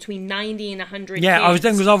say like between 90 and 100 Yeah, kids. I was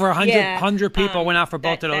thinking it was over 100 people went out for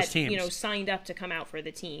both of those teams. You know, signed up to come out for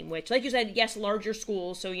the team, which, like you said, yes, larger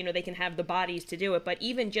schools, so, you know, they can have the bodies to do it, but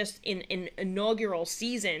even just in an inaugural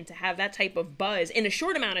season to have that type of buzz in a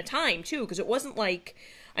short amount of time, too, because it wasn't like,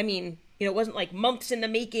 I mean, you know, it wasn't like months in the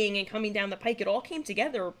making and coming down the pike. It all came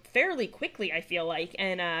together fairly quickly, I feel like,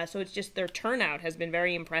 and so it's just their turnout has been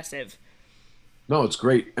very impressive. No, it's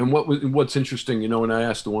great. And what's interesting, you know, and I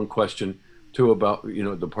asked the one question too about, you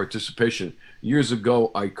know, the participation. Years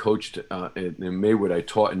ago, I coached in Maywood. I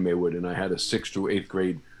taught in Maywood, and I had a 6th through 8th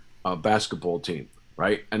grade basketball team,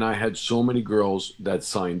 right? And I had so many girls that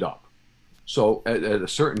signed up. So at a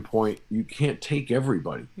certain point, you can't take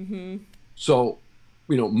everybody. So,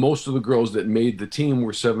 you know, most of the girls that made the team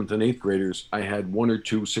were 7th and 8th graders. I had 1 or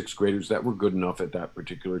 2 6th graders that were good enough at that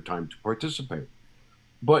particular time to participate.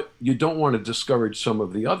 But you don't want to discourage some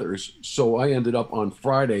of the others. So I ended up on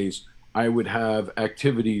Fridays, I would have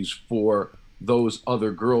activities for those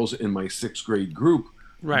other girls in my 6th grade group,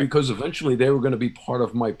 Right. because eventually they were going to be part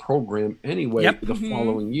of my program anyway the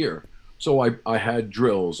following year. So I had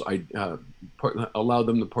drills. I allowed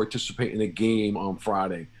them to participate in a game on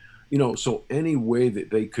Friday. You know, so any way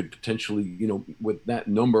that they could potentially, you know, with that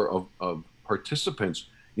number of participants,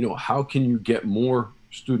 you know, how can you get more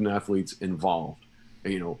student athletes involved?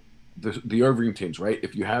 You know, the Irving teams, right?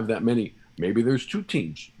 If you have that many, maybe there's 2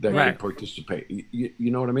 teams that can participate. You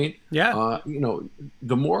know what I mean? Yeah. You know,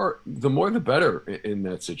 the more the better in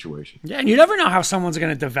that situation. Yeah, and you never know how someone's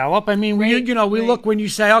going to develop. I mean, we look when you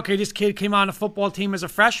say, okay, this kid came on a football team as a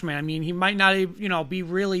freshman. I mean, he might not, you know, be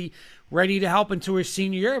really ready to help into his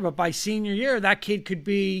senior year, but by senior year, that kid could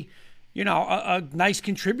be, you know, a nice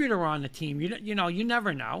contributor on the team. You know, you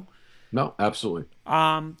never know. No, absolutely.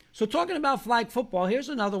 So talking about flag football, here's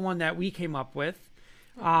another one that we came up with.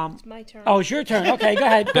 It's my turn. Oh, it's your turn. Okay, go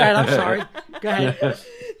ahead. I'm sorry. Go ahead.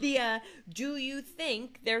 Do you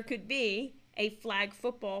think there could be a flag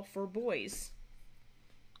football for boys?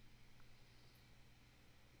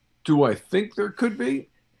 Do I think there could be?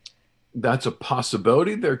 That's a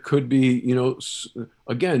possibility. There could be, you know,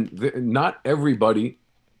 again, not everybody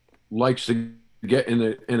likes to get in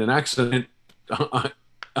an accident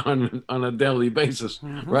on a daily basis,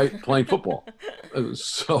 right? Playing football.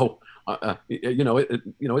 So, you know,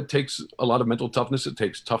 it takes a lot of mental toughness. It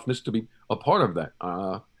takes toughness to be a part of that.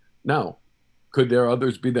 Now, could there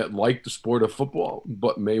others be that like the sport of football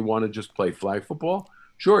but may want to just play flag football?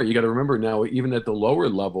 Sure. You got to remember now, even at the lower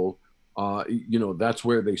level, you know, that's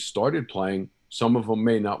where they started playing. Some of them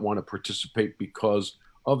may not want to participate because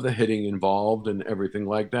of the hitting involved and everything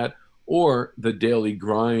like that, or the daily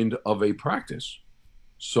grind of a practice.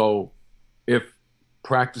 So if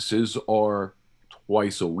practices are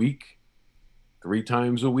twice a week, 3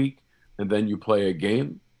 times a week, and then you play a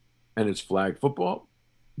game and it's flag football,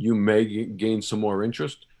 you may gain some more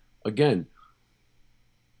interest. Again,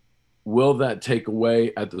 will that take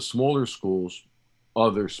away at the smaller schools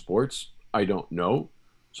other sports? I don't know.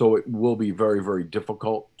 So it will be very, very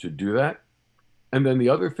difficult to do that. And then the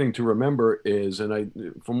other thing to remember is,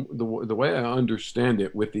 and from the way I understand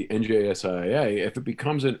it with the NJSIA, if it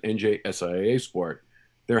becomes an NJSIA sport,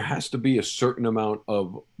 there has to be a certain amount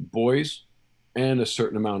of boys and a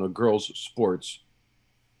certain amount of girls sports.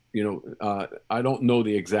 You know, I don't know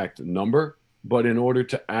the exact number, but in order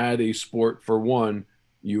to add a sport for one,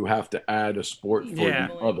 you have to add a sport for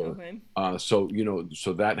the other. Okay. So, you know,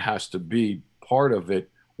 so that has to be part of it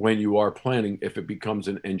when you are planning if it becomes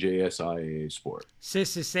an NJSIA sport.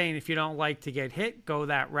 Sis is saying if you don't like to get hit, go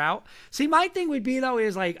that route. See, my thing would be, though,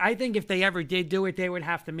 is like, I think if they ever did do it, they would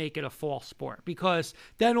have to make it a fall sport, because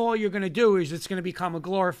then all you're going to do is it's going to become a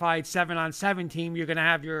glorified 7-on-7 team. You're going to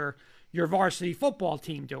have your varsity football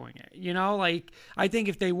team doing it. You know, like, I think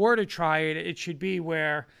if they were to try it, it should be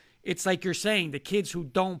where it's like you're saying, the kids who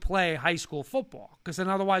don't play high school football, because then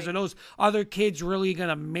otherwise are those other kids really going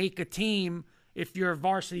to make a team if your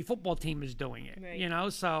varsity football team is doing it, you know?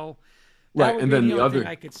 So that would and be then the other thing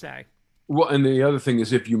I could say. Well, and the other thing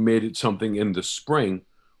is, if you made it something in the spring,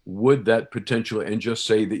 would that potentially, and just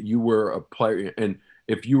say that you were a player, and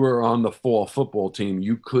if you were on the fall football team,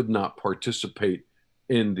 you could not participate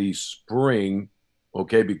in the spring,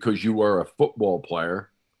 okay, because you are a football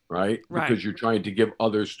player, right? Because you're trying to give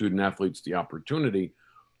other student athletes the opportunity.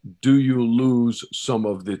 Do you lose some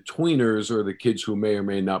of the tweeners or the kids who may or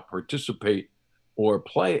may not participate or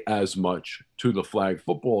play as much to the flag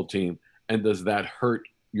football team? And does that hurt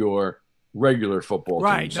your regular football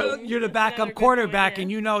Right. team. So, You're the Another backup good quarterback, point, yeah.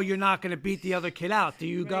 and you know you're not going to beat the other kid out. Do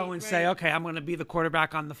you go Right, and say, right. okay, I'm going to be the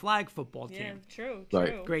quarterback on the flag football team? Yeah, true.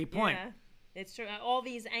 Right. Great point. Yeah, it's true. All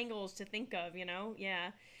these angles to think of,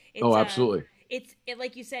 Yeah. It's, oh, absolutely.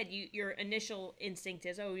 Like you said, your initial instinct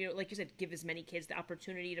is, like you said, give as many kids the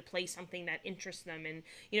opportunity to play something that interests them. And,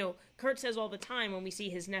 Kurt says all the time when we see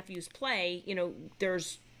his nephews play,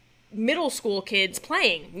 there's middle school kids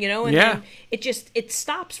playing, and then it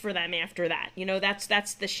stops for them after that.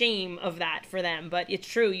 That's the shame of that for them. But it's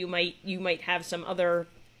true. You might have some other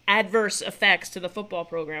adverse effects to the football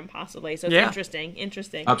program possibly. So it's interesting.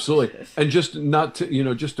 Absolutely. And just not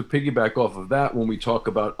to, just to piggyback off of that, when we talk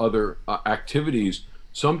about other activities,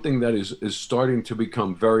 something that is starting to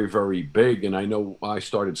become very, very big. And I know I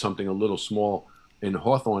started something a little small in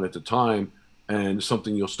Hawthorne at the time, and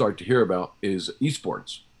something you'll start to hear about is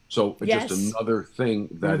esports. So just another thing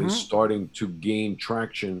that is starting to gain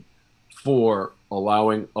traction for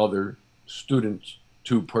allowing other students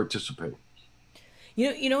to participate.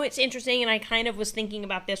 It's interesting, and I kind of was thinking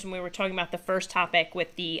about this when we were talking about the first topic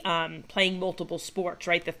with the playing multiple sports,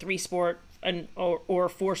 right? The 3-sport or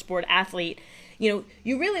 4-sport athlete. You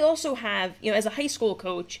really also have, as a high school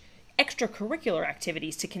coach, extracurricular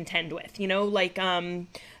activities to contend with. Like I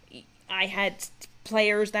had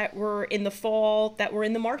players that were in the fall that were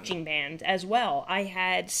in the marching band as well. I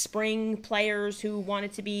had spring players who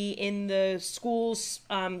wanted to be in the school's,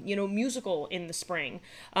 musical in the spring.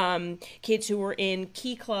 Kids who were in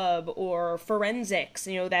Key Club or forensics,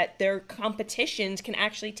 that their competitions can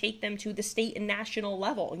actually take them to the state and national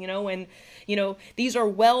level, and, these are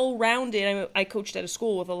well-rounded. I coached at a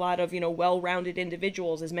school with a lot of, well-rounded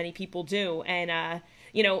individuals, as many people do. And,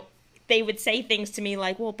 they would say things to me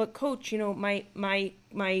like, well, but coach, my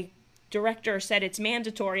director said it's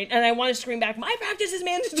mandatory. And I want to scream back, my practice is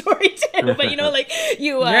mandatory too. But, you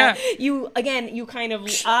kind of...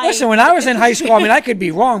 Listen, when I was in high school, I could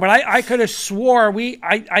be wrong, but I could have swore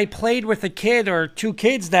I played with a kid or two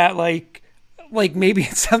kids that like maybe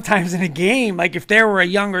sometimes in a game, like if they were a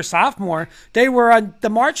younger sophomore, they were on the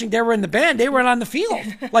marching, they were in the band, they were on the field,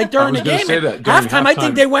 like during the game. Halftime, I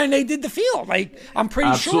think they went and they did the field. Like, I'm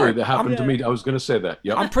pretty sure. Absolutely, that happened to me. I was going to say that.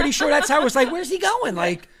 Yep. I'm pretty sure that's how it was. Like, where's he going?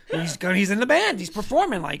 Like, he's in the band, he's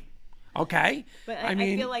performing. Like, okay. But I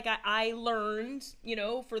feel like I learned,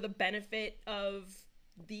 for the benefit of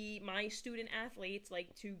my student athletes,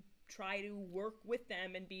 like to try to work with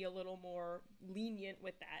them and be a little more lenient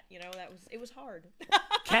with that. It was hard.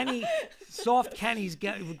 Kenny's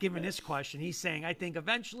given this question. He's saying, I think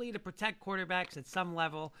eventually to protect quarterbacks at some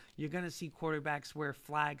level, you're going to see quarterbacks wear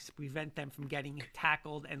flags to prevent them from getting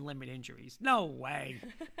tackled and limit injuries. No way.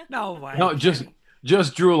 No,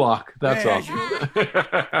 just Drew Lock. That's all.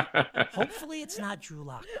 Hopefully it's not Drew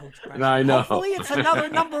Lock, Coach Bryce. I know. Hopefully it's another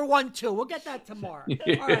number 1, 2. We'll get that tomorrow.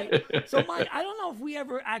 All right. So, Mike, I don't know if we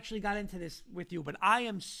ever actually got into this with you, but I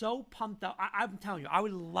am so pumped up. I'm telling you, I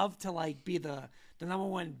would love to be the number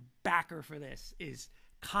 1 backer for this is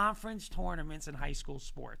conference tournaments in high school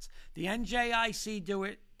sports. The NJIC do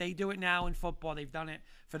it. They do it now in football. They've done it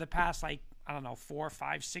for the past 4,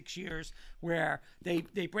 5, 6 years, where they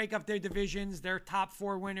break up their divisions. Their top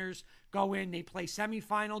 4 winners go in. They play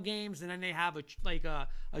semifinal games, and then they have a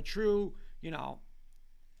true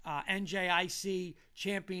NJIC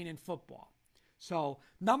champion in football. So,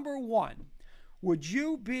 number 1, would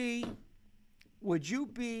you be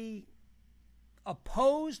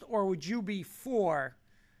opposed or would you be for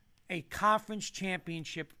a conference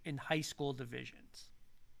championship in high school divisions?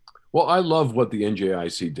 Well, I love what the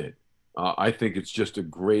NJIC did. I think it's just a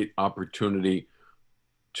great opportunity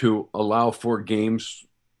to allow for games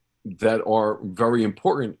that are very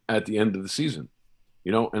important at the end of the season,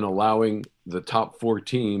 and allowing the top 4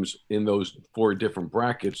 teams in those 4 different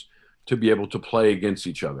brackets to be able to play against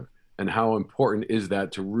each other. And how important is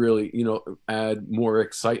that to really, add more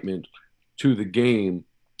excitement to the game,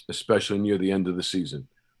 especially near the end of the season.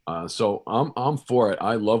 So I'm for it.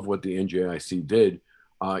 I love what the NJIC did.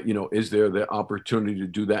 Is there the opportunity to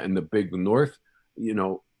do that in the Big North?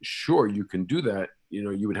 Sure, you can do that.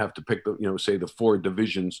 You would have to pick say the 4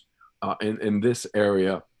 divisions in this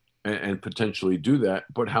area and potentially do that.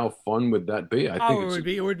 But how fun would that be? I think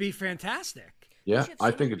it would be fantastic. Yeah, I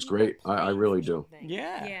think it's great. I really do.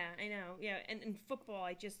 Yeah. Yeah, I know. Yeah, and football,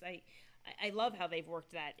 I love how they've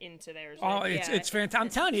worked that into theirs. Oh, it's fantastic. I'm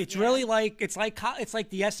telling you, it's really it's like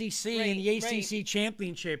the SEC and the ACC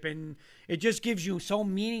championship, and it just gives you so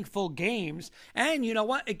meaningful games. And you know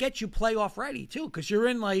what? It gets you playoff ready too, because you're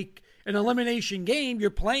in an elimination game.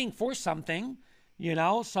 You're playing for something,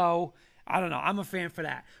 So I don't know. I'm a fan for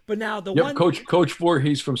that. But now Coach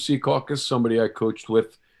Voorhees from Sea Caucus, somebody I coached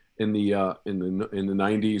with in the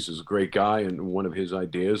 90s is a great guy and one of his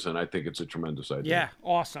ideas, and I think it's a tremendous idea. Yeah,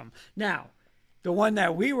 awesome. Now, the one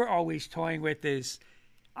that we were always toying with is,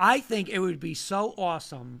 I think it would be so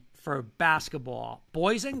awesome for basketball,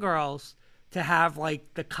 boys and girls, to have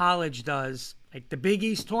like the college does, like the Big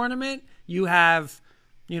East tournament. You have,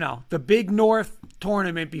 the Big North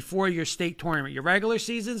tournament before your state tournament. Your regular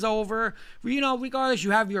season's over. Regardless,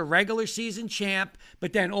 you have your regular season champ,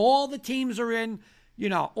 but then all the teams are in,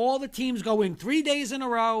 all the teams go in 3 days in a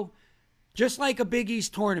row, just like a Big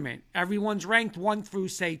East tournament. Everyone's ranked 1 through,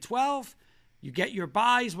 say, 12. You get your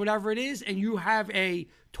buys, whatever it is, and you have a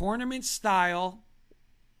tournament-style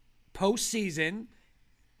postseason,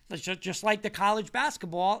 just like the college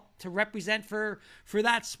basketball, to represent for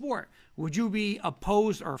that sport. Would you be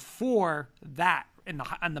opposed or for that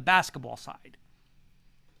on the basketball side?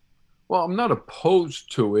 Well, I'm not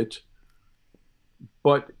opposed to it,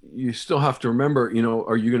 but you still have to remember,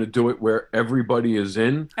 are you going to do it where everybody is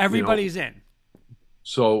in? Everybody's in.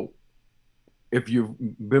 So if you've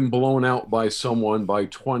been blown out by someone by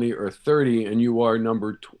 20 or 30 and you are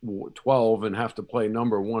number 12 and have to play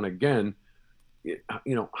number 1 again,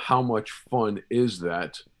 how much fun is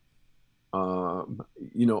that?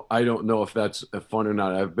 I don't know if that's fun or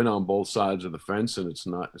not. I've been on both sides of the fence, and it's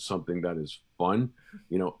not something that is fun.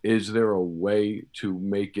 Is there a way to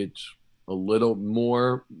make it a little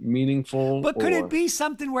more meaningful? But could it be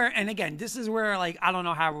something where, and again, this is where, like, I don't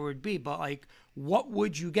know how it would be, but like, what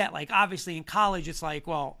would you get? Like, obviously in college, it's like,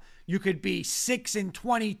 well, you could be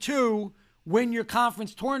 6-22, win your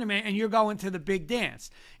conference tournament, and you're going to the big dance.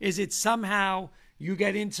 Is it somehow you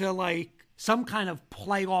get into like some kind of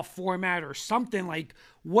playoff format or something? Like,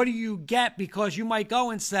 what do you get? Because you might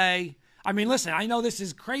go and say, I mean, listen, I know this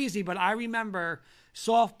is crazy, but I remember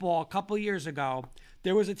softball a couple of years ago.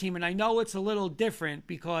 There was a team, and I know it's a little different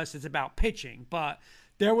because it's about pitching, but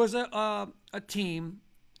there was a team.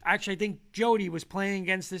 Actually, I think Jody was playing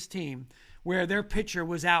against this team where their pitcher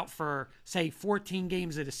was out for, say, 14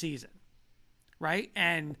 games of the season, right?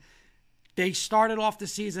 And they started off the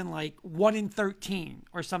season like 1-13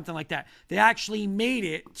 or something like that. They actually made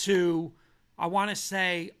it to, I want to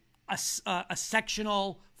say, a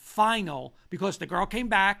sectional final because the girl came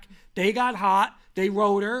back. They got hot. They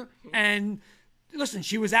rode her. And listen,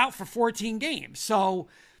 she was out for 14 games. So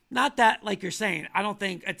not that, like you're saying, I don't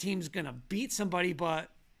think a team's going to beat somebody, but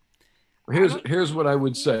here's what I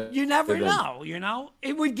would say. You never know,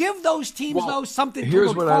 It would give those teams, something to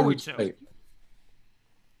look forward to.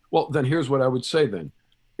 Well, then here's what I would say then.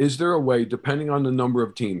 Is there a way, depending on the number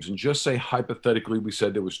of teams, and just say hypothetically we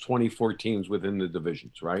said there was 24 teams within the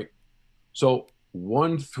divisions, right? So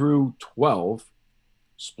 1 through 12,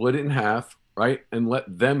 split it in half, right? And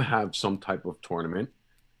let them have some type of tournament.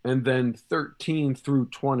 And then 13 through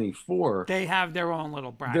 24. They have their own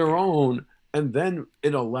little bracket. Their own. And then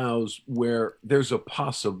it allows where there's a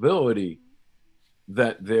possibility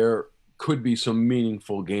that there could be some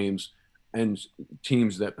meaningful games and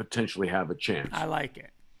teams that potentially have a chance. I like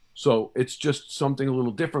it. So it's just something a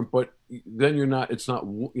little different, but then it's not,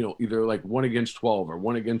 either like 1 against 12 or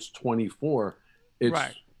 1 against 24. It's,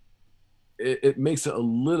 right. It makes it a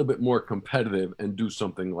little bit more competitive and do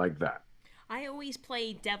something like that. I always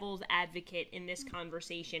play devil's advocate in this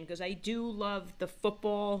conversation because I do love the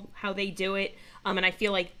football, how they do it. And I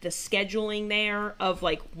feel like the scheduling there of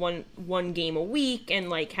like one game a week and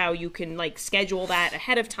like how you can like schedule that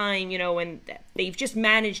ahead of time, and they've just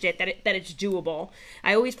managed it that it's doable.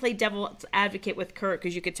 I always play devil's advocate with Kurt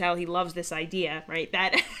because you could tell he loves this idea, right?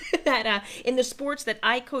 That in the sports that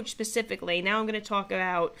I coach specifically, now I'm going to talk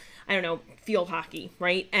about, field hockey,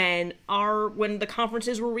 right? And when the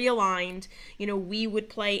conferences were realigned, we would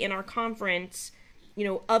play in our conference,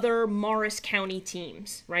 other Morris County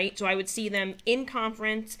teams, right? So I would see them in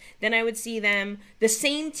conference, then I would see them, the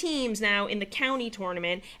same teams now in the county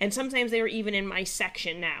tournament, and sometimes they were even in my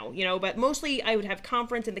section now, but mostly I would have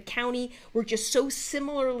conference, and the county were just so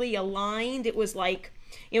similarly aligned. It was like,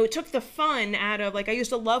 it took the fun out of, like, I used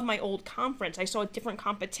to love my old conference. I saw a different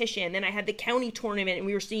competition. Then I had the county tournament, and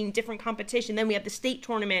we were seeing different competition. Then we had the state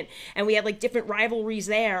tournament, and we had, like, different rivalries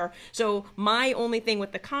there. So my only thing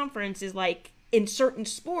with the conference is, like, in certain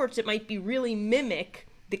sports, it might be really mimic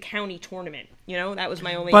the county tournament. That was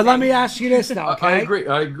my only But thing. let me ask you this, though, okay?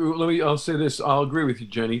 I agree. I'll say this. I'll agree with you,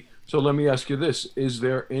 Jenny. So let me ask you this. Is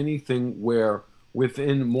there anything where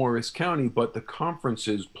within Morris County, but the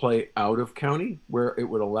conferences play out of county, where it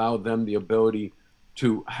would allow them the ability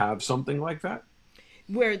to have something like that?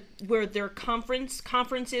 Where their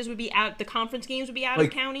conferences would be out, the conference games would be out of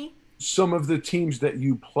county? Some of the teams that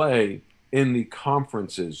you play in the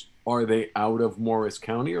conferences, are they out of Morris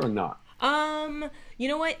County or not? You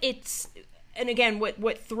know what? And again,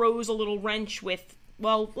 what throws a little wrench with,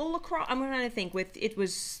 well, lacrosse. I'm trying to think.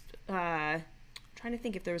 Trying to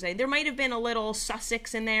think if there might have been a little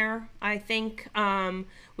Sussex in there. I think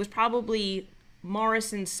was probably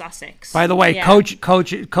Morrison Sussex. By the way, Yeah.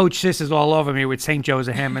 Coach Sis is all over me with St.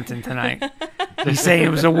 Joseph Hamilton tonight. He's saying it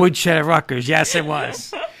was a woodshed at Rutgers. Yes, it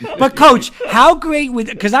was. But Coach, how great would,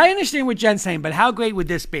 because I understand what Jen's saying, but how great would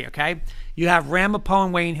this be? Okay, you have Ramapo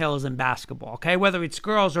and Wayne Hills in basketball. Okay, whether it's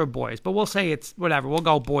girls or boys, but we'll say it's whatever. We'll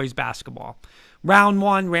go boys basketball. Round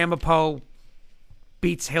 1, Ramapo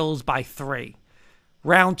beats Hills by 3.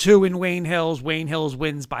 Round 2 in Wayne Hills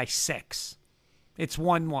wins by 6. It's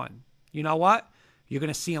 1-1. You know what? You're going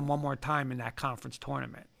to see them one more time in that conference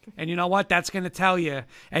tournament. And you know what? That's going to tell you.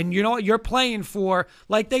 And you know what? You're playing for,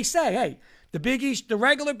 like they say, hey, the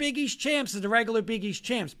regular Big East champs is the regular Big East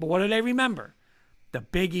champs. But what do they remember? The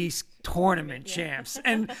Big East tournament champs.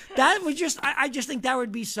 And that would I just think that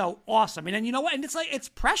would be so awesome. And then you know what? And it's like, it's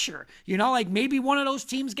pressure. You know, like maybe one of those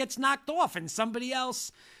teams gets knocked off and somebody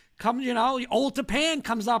else comes, you know, Old Japan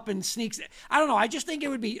comes up and sneaks. I don't know. I just think it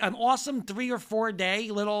would be an awesome 3 or 4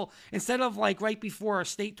 day little, instead of like right before a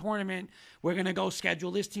state tournament, we're going to go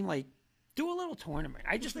schedule this team, like do a little tournament.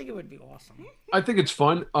 I just think it would be awesome. I think it's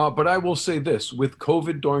fun. But I will say this, with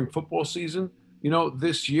COVID during football season, you know,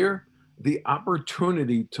 this year, the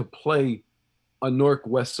opportunity to play a Newark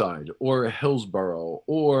West Side or a Hillsborough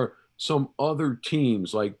or some other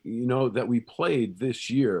teams like, you know, that we played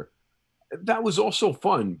this year, that was also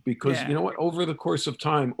fun because, Yeah. you know what, over the course of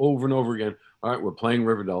time, over and over again, all right, we're playing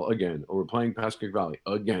Riverdale again, or we're playing Pascagoula Valley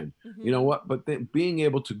again. Mhm. You know what? But then being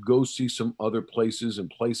able to go see some other places and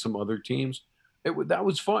play some other teams, that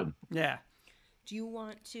was fun. Yeah. Do you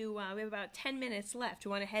want to? We have about 10 minutes left. Do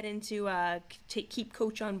you want to head into keep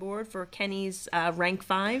Coach on board for Kenny's rank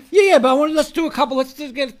 5? Yeah, but let's do a couple. Let's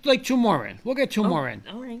just get like 2 more in. We'll get 2 more in.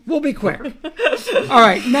 All right. We'll be quick. All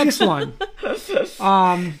right, next one.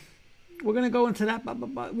 We're going to go into that.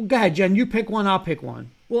 Go ahead, Jen. You pick one, I'll pick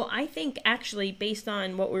one. Well, I think actually, based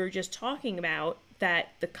on what we were just talking about, that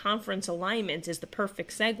the conference alignment is the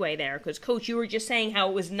perfect segue there. Because, Coach, you were just saying how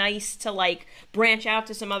it was nice to, like, branch out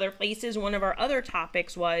to some other places. One of our other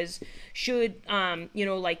topics was, should, you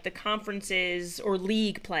know, like, the conferences or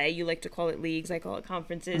league play, you like to call it leagues, I call it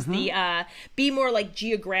conferences, be more, like,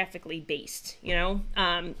 geographically based, you know?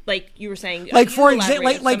 Like you were saying. Like, you for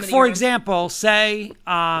elaborate on some of for your- example, say,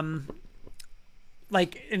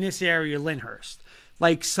 like, in this area, Lyndhurst.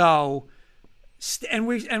 Like, so, and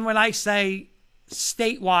when I say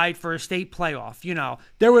statewide for a state playoff, you know,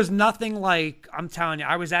 there was nothing like, I'm telling you,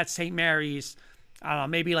 I was at St. Mary's, I don't know,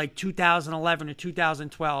 maybe like 2011 or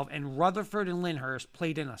 2012, and Rutherford and Lyndhurst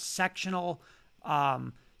played in a sectional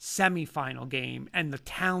semifinal game, and the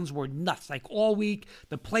towns were nuts. Like, all week,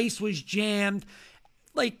 the place was jammed.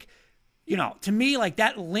 Like, you know, to me, like,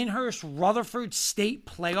 that Lyndhurst-Rutherford state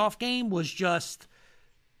playoff game was just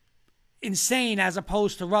insane, as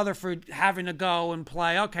opposed to Rutherford having to go and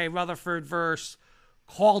play, okay, Rutherford versus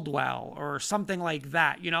Caldwell or something like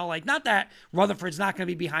that. You know, like, not that Rutherford's not going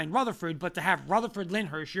to be behind Rutherford, but to have Rutherford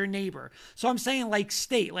Lyndhurst, your neighbor. So I'm saying, like,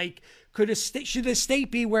 state, like, should the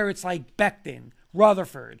state be where it's like Beckton,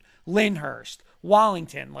 Rutherford, Lyndhurst,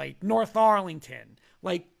 Wallington, like North Arlington,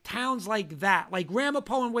 like towns like that, like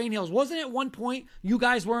Ramapo and Wayne Hills? Wasn't it at one point you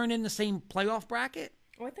guys weren't in the same playoff bracket?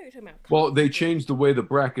 Oh, I thought you were talking about. Well, they changed the way the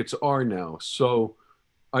brackets are now. So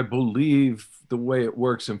I believe the way it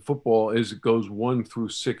works in football is it goes 1 through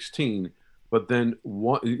 16, but then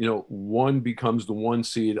one becomes the 1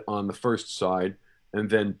 seed on the first side, and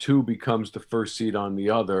then 2 becomes the first seed on the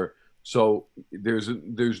other. So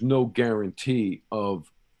there's no guarantee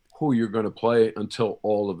of who you're going to play until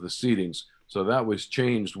all of the seedings. So that was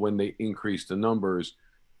changed when they increased the numbers.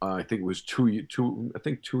 I think it was 2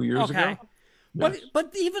 years ago. But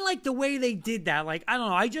even like the way they did that, like, I don't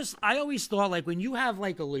know, I always thought, like, when you have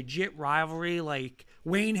like a legit rivalry, like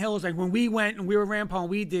Wayne Hills, like when we went and we were Ramapo and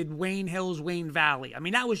we did Wayne Hills, Wayne Valley. I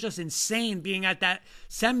mean, that was just insane being at that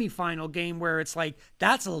semifinal game where it's like,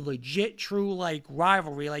 that's a legit, true, like,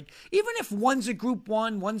 rivalry. Like, even if one's a group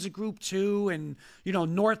 1, one's a group 2, and, you know,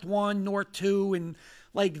 North 1, North 2, and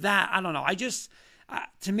like that, I don't know.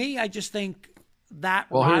 To me, I just think that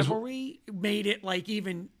rivalry made it like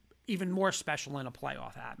even more special in a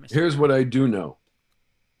playoff atmosphere. Here's what I do know.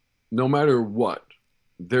 No matter what,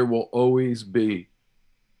 there will always be,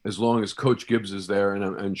 as long as Coach Gibbs is there, and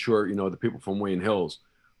I'm sure, you know, the people from Wayne Hills,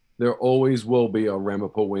 there always will be a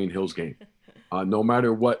Ramapo Wayne Hills game. No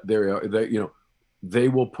matter what, they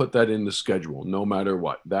will put that in the schedule, no matter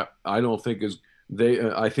what. That, I don't think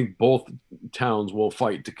I think both towns will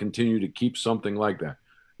fight to continue to keep something like that.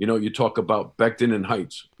 You talk about Becton and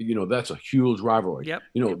Heights. That's a huge rivalry.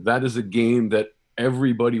 Yep. That is a game that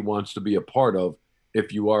everybody wants to be a part of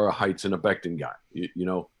if you are a Heights and a Becton guy.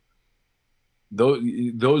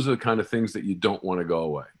 Those are the kind of things that you don't want to go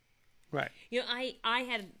away. Right. I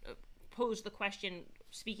had posed the question,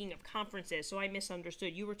 speaking of conferences, so I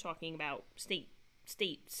misunderstood. You were talking about state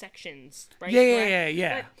sections, right?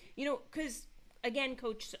 Yeah. But, because, again,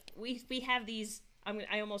 Coach, we have these,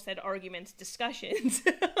 I almost said arguments, discussions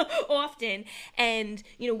often. And,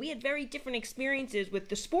 we had very different experiences with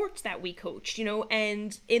the sports that we coached,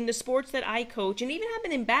 and in the sports that I coach, and even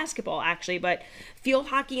happened in basketball, actually, but field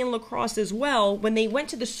hockey and lacrosse as well, when they went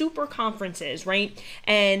to the super conferences, right?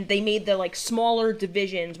 And they made the smaller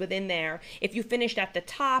divisions within there. If you finished at the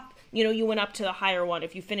top, you went up to the higher one.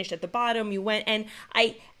 If you finished at the bottom, you went, and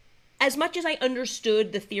as much as I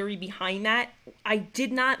understood the theory behind that, I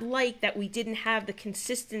did not like that we didn't have the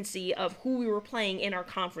consistency of who we were playing in our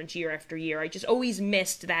conference year after year. I just always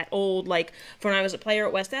missed that old, when I was a player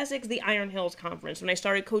at West Essex, the Iron Hills Conference. When I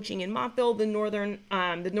started coaching in Montville, the Northern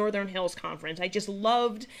Hills Conference. I just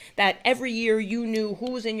loved that every year you knew who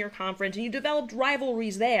was in your conference, and you developed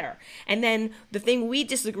rivalries there. And then the thing we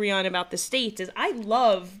disagree on about the states is I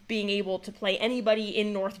love being able to play anybody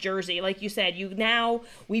in North Jersey. Like you said,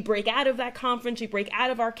 we break out of that conference, we break out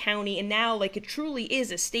of our county, and now it truly is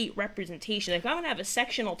a state representation. If I'm gonna have a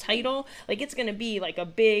sectional title, it's gonna be a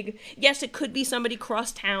big, yes, it could be somebody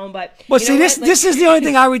cross town, but this is the only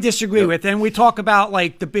thing I would disagree with. And we talk about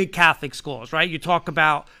the big Catholic schools, right? You talk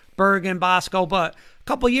about Bergen, Bosco, but a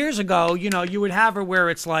couple years ago, you would have it where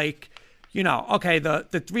it's okay,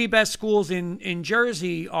 the three best schools in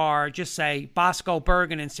Jersey are, just say, Bosco,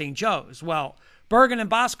 Bergen, and St. Joe's. Well, Bergen and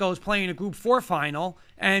Bosco is playing a Group 4 final,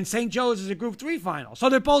 and St. Joe's is a Group 3 final. So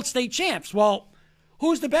they're both state champs. Well,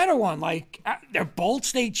 who's the better one? They're both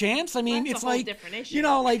state champs? I mean, that's it's a whole different issue.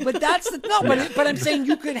 But that's but I'm saying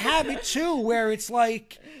you could have it too, where it's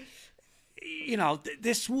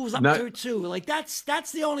this moves up there too.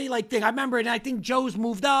 That's the only thing I remember. And I think Joe's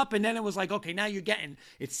moved up, and then it was okay, now you're getting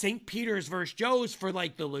it's St. Peter's versus Joe's for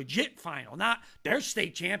the legit final. Not they're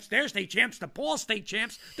state champs, the Paul state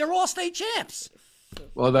champs. They're all state champs.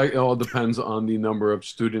 Well, that all depends on the number of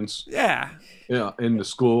students. Yeah, in the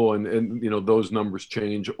school, and those numbers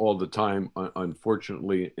change all the time.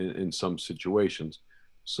 Unfortunately, in some situations,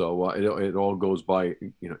 so it all goes by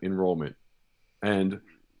enrollment, and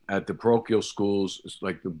at the parochial schools, it's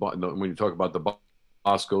when you talk about the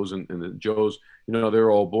Boscos and the Joes, they're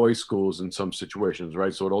all boys schools in some situations,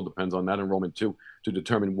 right? So it all depends on that enrollment too, to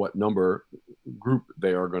determine what number group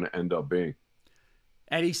they are going to end up being.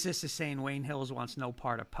 Eddie's sister saying Wayne Hills wants no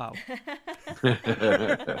part of Poe. All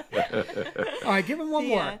right, give him one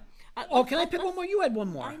more. Can I pick one more? You had one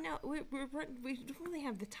more. I know. We don't really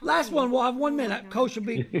have the time. Last one. We'll have 1 minute. Coach will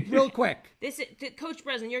be real quick. Coach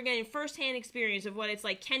Breslin, you're getting firsthand experience of what it's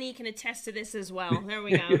like. Kenny can attest to this as well. There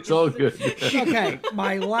we go. It's all good. Okay,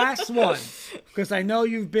 my last one, because I know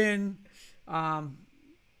you've been a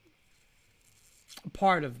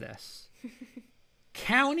part of this.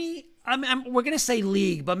 County, we're going to say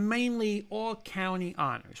league, but mainly all county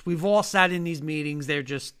honors. We've all sat in these meetings. They're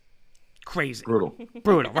just crazy.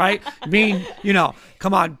 Brutal, right? I mean,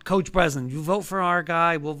 come on, Coach Breslin, you vote for our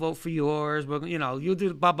guy, we'll vote for yours. You'll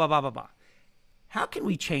do blah, blah, blah, blah, blah. How can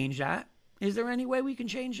we change that? Is there any way we can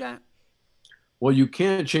change that? Well, you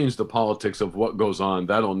can't change the politics of what goes on.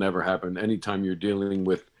 That'll never happen. Anytime you're dealing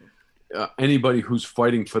with anybody who's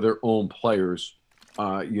fighting for their own players,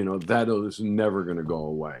 that is never going to go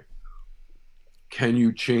away. Can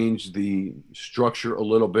you change the structure a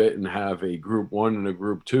little bit and have a Group 1 and a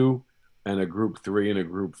Group 2 and a Group 3 and a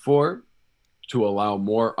Group 4 to allow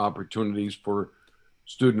more opportunities for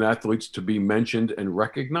student athletes to be mentioned and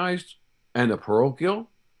recognized, and a parochial?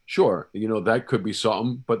 Sure, that could be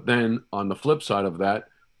something. But then on the flip side of that,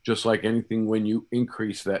 just like anything, when you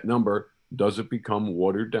increase that number, does it become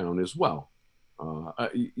watered down as well?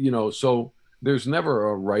 So there's never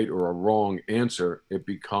a right or a wrong answer. It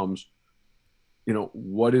becomes,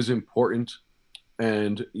 what is important,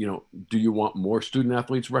 and, do you want more student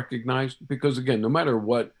athletes recognized? Because again, no matter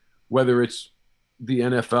what, whether it's the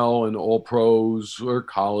NFL and all pros or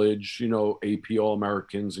college, AP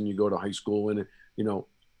All-Americans, and you go to high school and,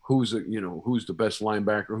 who's the best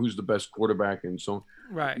linebacker, who's the best quarterback, and so,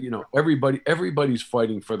 right. Everybody's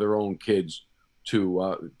fighting for their own kids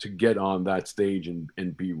to get on that stage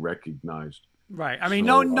and be recognized. Right. I mean,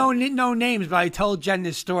 no names, but I told Jen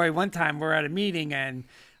this story one time. We're at a meeting, and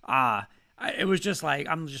it was just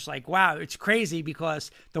I'm just wow, it's crazy,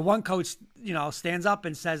 because the one coach, stands up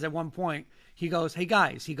and says at one point, he goes, "Hey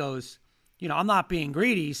guys," he goes, I'm not being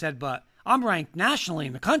greedy, he said, but I'm ranked nationally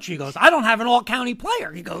in the country. He goes, I don't have an all-county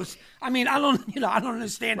player. He goes, I mean, I don't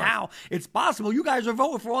understand how it's possible. You guys are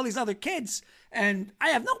voting for all these other kids, and I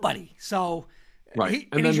have nobody. So, right.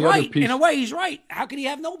 And he's right. In a way, he's right. How could he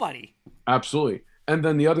have nobody? Absolutely. And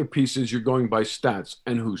then the other piece is you're going by stats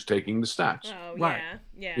and who's taking the stats. Oh, Right.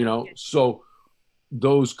 Yeah. You know, so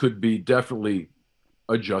those could be definitely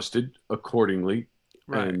adjusted accordingly.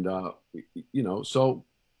 Right. And, you know, so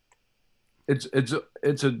it's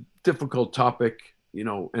a difficult topic, you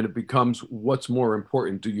know, and it becomes what's more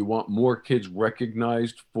important. Do you want more kids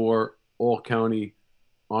recognized for all county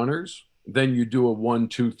honors? Then you do a 1,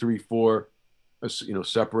 2, 3, 4, you know,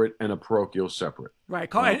 separate, and a parochial separate. Right.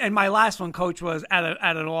 And my last one, Coach, was at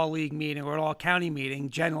an all-league meeting or an all-county meeting.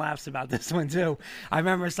 Jen laughs about this one, too. I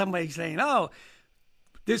remember somebody saying, oh,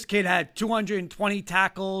 this kid had 220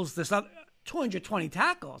 tackles, this other 220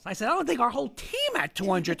 tackles. I said, I don't think our whole team had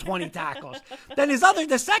 220 tackles. Then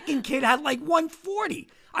the second kid had like 140.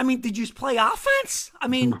 I mean, did you play offense? I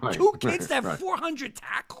mean, Right, two kids that have right. 400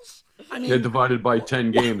 tackles? I mean, They're divided by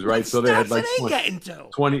 10 games, right? So they had like stats are they getting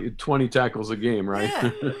to? 20 tackles a game, right?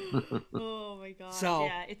 Yeah. Oh my god. So-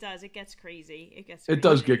 yeah, it does. It gets crazy. It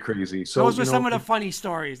does get crazy. So Those were you know, some of the funny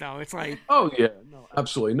stories, though. It's like, Oh yeah, no,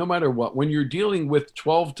 absolutely. No matter what, when you're dealing with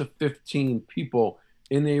 12 to 15 people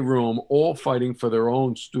in a room, all fighting for their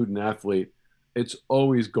own student athlete, it's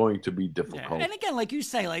always going to be yeah. difficult. And again, like you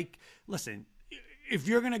say, like, listen, if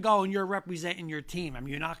you're going to go and you're representing your team, I mean,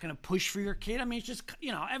 you're not going to push for your kid. I mean, it's just,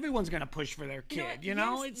 you know, everyone's going to push for their kid, you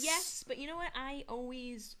know? Yes, but you know what? I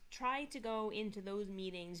always try to go into those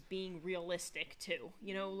meetings being realistic too.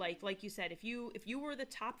 You know, like you said, if you were the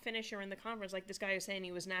top finisher in the conference, like this guy was saying,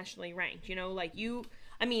 he was nationally ranked. You know, like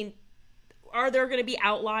I mean, are there going to be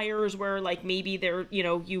outliers where like maybe they're, you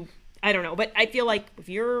know, I don't know, but I feel like if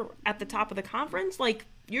you're at the top of the conference, like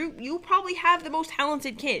you probably have the most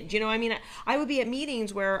talented kids. You know, I mean, I would be at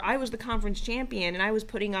meetings where I was the conference champion and I was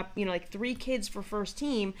putting up, you know, like 3 kids for first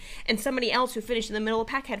team, and somebody else who finished in the middle of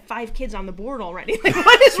the pack had 5 kids on the board already. Like,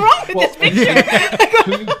 what is wrong with this picture?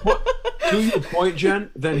 To your point,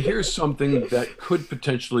 Jen, then here's something that could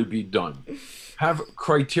potentially be done. Have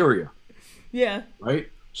criteria, Yeah. right?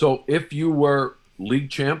 So if you were league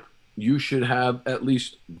champ, you should have at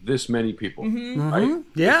least this many people, right?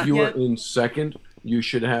 Yeah. If you were in second, you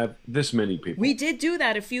should have this many people. We did do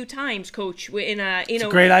that a few times, Coach. In you know,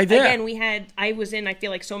 a great idea. Again, I was in, I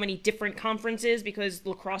feel like, so many different conferences because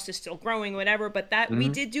lacrosse is still growing, whatever. But that we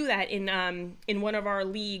did do that in one of our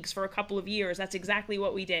leagues for a couple of years. That's exactly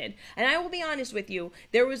what we did. And I will be honest with you,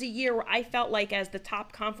 there was a year where I felt like, as the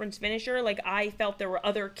top conference finisher, like I felt there were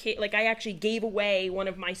other kids. Like I actually gave away one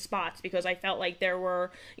of my spots because I felt like there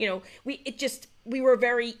were, you know, we were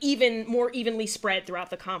very more evenly spread throughout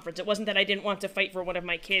the conference. It wasn't that I didn't want to fight for one of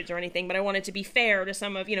my kids or anything, but I wanted to be fair to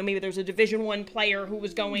some of, you know, maybe there's a Division I player who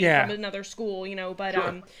was going from another school, you know, but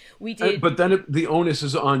we did. But then the onus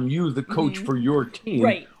is on you, the coach for your team,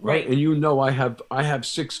 Right. And you know, I have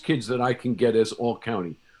 6 kids that I can get as all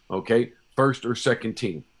county, okay, first or second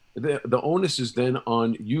team. The onus is then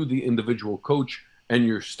on you, the individual coach, and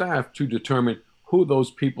your staff to determine who those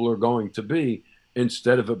people are going to be,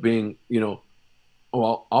 instead of it being, you know,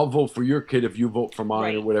 well, I'll vote for your kid if you vote for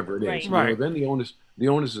mine, or whatever it is. Right. You know, then the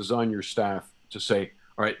onus is on your staff to say,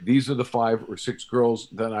 all right, these are the 5 or 6 girls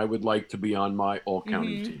that I would like to be on my all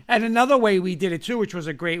county team. And another way we did it too, which was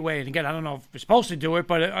a great way, and again, I don't know if we're supposed to do it,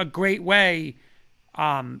 but a great way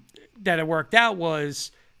that it worked out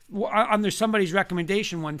was under somebody's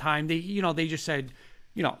recommendation one time. They just said,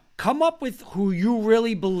 you know, come up with who you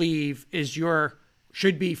really believe is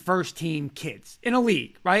should be first team kids in a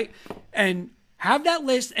league, right? And have that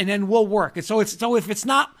list, and then we'll work. And so if it's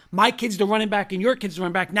not my kid's the running back and your kid's the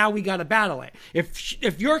running back, now we got to battle it.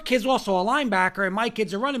 If your kid's also a linebacker and my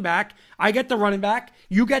kid's a running back, I get the running back,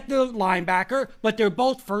 you get the linebacker, but they're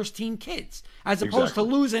both first team kids, as opposed to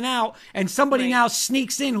losing out and somebody now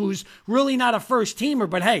sneaks in who's really not a first teamer.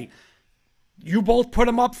 But hey, you both put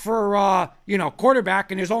them up for quarterback,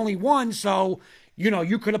 and there's only one, so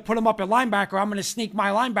you could have put him up at linebacker. I'm going to sneak my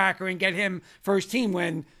linebacker and get him first team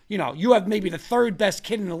when, you have maybe the 3rd best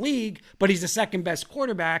kid in the league, but he's the 2nd best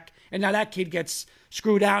quarterback. And now that kid gets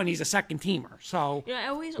screwed out and he's a second teamer. So I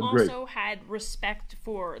always also had respect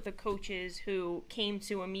for the coaches who came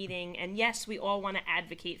to a meeting, and yes, we all want to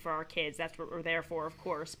advocate for our kids. That's what we're there for, of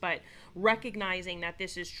course, but recognizing that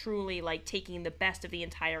this is truly like taking the best of the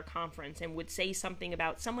entire conference, and would say something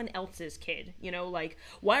about someone else's kid, like,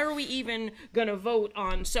 why are we even gonna vote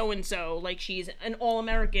on so-and-so? Like, she's an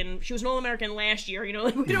All-American. She was an All-American last year, we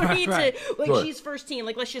don't don't need right. to, like, Sure. she's first team.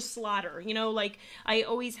 Like, let's just slaughter. You know, like, I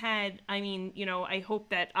always had, I mean, you know, I hope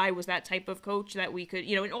that I was that type of coach that we could,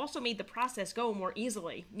 you know, it also made the process go more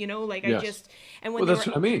easily, you know, like, Yes. I just, and when Well, they that's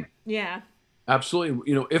were, what I mean. yeah, Absolutely.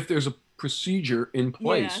 You know, if there's a procedure in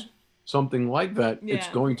place, Yeah. something like that, it's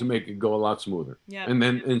Yeah. going to make it go a lot smoother. Yeah. And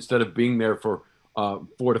then instead of being there for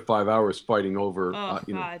 4 to 5 hours fighting over, oh,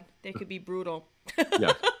 you know, God, that could be brutal.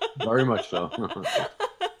 yeah, very much so.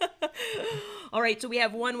 All right, so we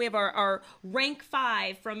have our rank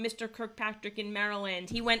 5 from Mr. Kirkpatrick in Maryland.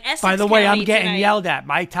 He went Essex By the way, I'm County getting tonight. yelled at.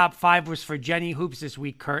 My top 5 was for Jenny Hoops this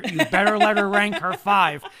week, Kurt. You better let her rank her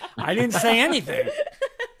 5. I didn't say anything.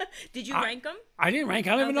 Did you rank them? I didn't rank.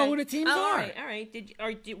 I don't even know who the teams are. All right.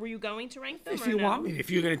 Were you going to rank them? If or you no? want me, if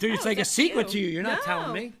you're going to do it, it's No, like a up to secret to you. You're not No,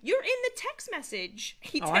 telling me. You're in the text message.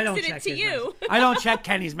 He Oh, I don't texted check it to his you. messages. I don't check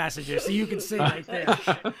Kenny's messages, so you can see right there.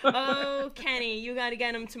 Oh, Kenny, you got to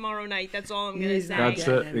get him tomorrow night. That's all I'm going to He's say. not That's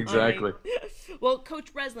getting it. it. Exactly. Well,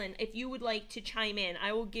 Coach Breslin, if you would like to chime in,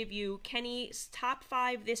 I will give you Kenny's top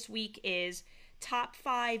 5 this week is top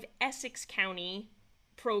 5 Essex County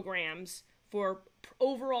programs for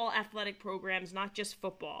overall athletic programs, not just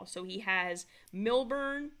football. So he has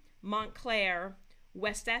Milburn, Montclair,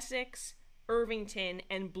 West Essex, Irvington,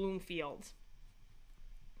 and Bloomfield.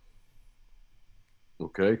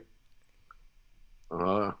 Okay.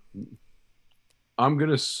 I'm going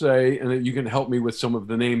to say, and then you can help me with some of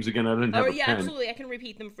the names again. I didn't have Oh, a yeah, pen. absolutely. I can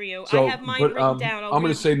repeat them for you. So, I have mine but, written down. I'm going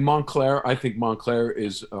to say Montclair. I think Montclair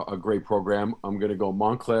is a great program. I'm going to go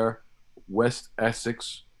Montclair, West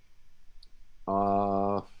Essex.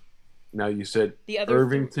 Now you said the other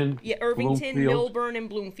Irvington. Irvington, Bloomfield, Milburn, and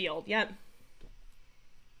Bloomfield. Yep.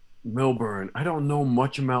 Milburn. I don't know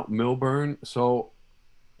much about Milburn, so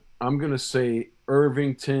I'm going to say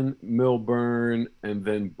Irvington, Milburn, and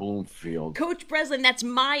then Bloomfield. Coach Breslin, that's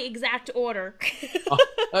my exact order.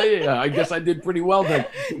 Oh, yeah, I guess I did pretty well then,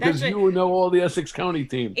 because right. you know all the Essex County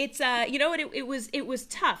teams. It's you know what, it was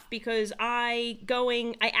tough because I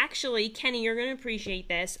actually, Kenny, you're gonna appreciate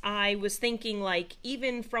this. I was thinking, like,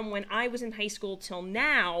 even from when I was in high school till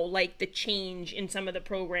now, like the change in some of the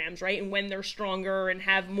programs, right, and when they're stronger and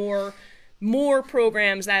have more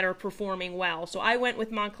programs that are performing well. So I went with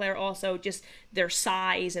Montclair also, just their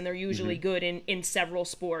size, and they're usually good in several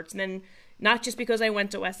sports. And then not just because I went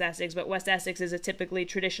to West Essex, but West Essex is a typically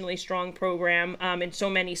traditionally strong program in so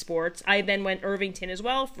many sports. I then went Irvington as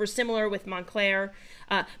well for similar with Montclair.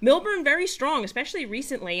 Milburn, very strong, especially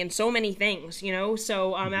recently in so many things, you know,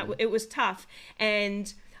 so it was tough.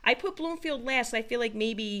 And I put Bloomfield last. I feel like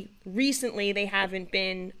maybe recently they haven't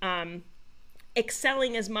been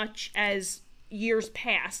excelling as much as years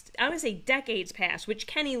past. I would say decades past, which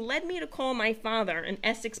Kenny led me to call my father in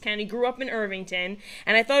Essex County, grew up in Irvington,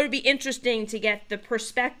 and I thought it would be interesting to get the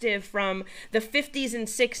perspective from the 50s and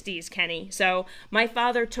 60s, Kenny. So my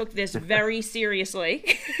father took this very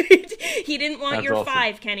seriously. He didn't want That's your awesome.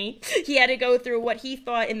 5, Kenny. He had to go through what he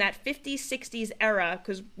thought in that 50s, 60s era,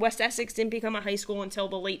 because West Essex didn't become a high school until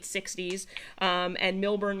the late 60s, and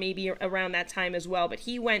Milburn maybe around that time as well. But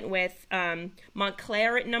he went with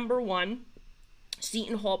Montclair at number 1,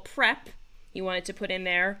 Seton Hall Prep, he wanted to put in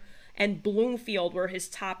there, and Bloomfield were his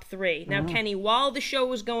top 3. Now, Kenny, while the show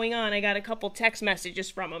was going on, I got a couple text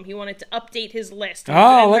messages from him. He wanted to update his list.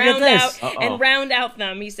 Oh, look at this. And round out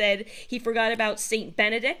them. He said he forgot about St.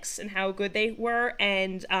 Benedict's and how good they were,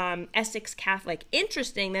 and Essex Catholic.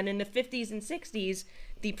 Interesting that in the 50s and 60s,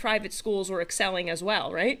 the private schools were excelling as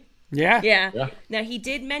well, right? Yeah. Yeah. Now, he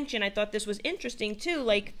did mention, I thought this was interesting too,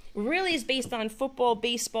 like, really is based on football,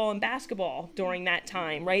 baseball, and basketball during that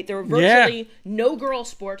time, right? There were virtually no girl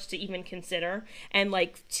sports to even consider, and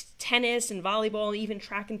like tennis and volleyball and even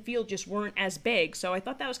track and field just weren't as big. So I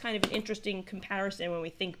thought that was kind of an interesting comparison when we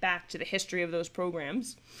think back to the history of those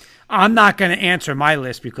programs. I'm not going to answer my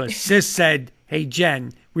list because Sis said, hey,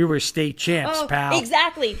 Jen, we were state champs, pal.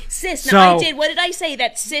 Exactly. Sis. So- Now, I did. What did I say?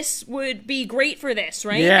 That Sis would be great for this,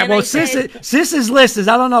 right? Yeah, And well, I said- Sis's list is,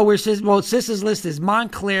 I don't know where Sis's list is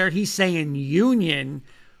Montclair. He's saying Union,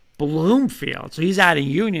 Bloomfield. So he's adding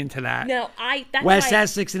Union to that. No, that's West why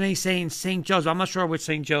Essex, and then he's saying St. Joe's. I'm not sure which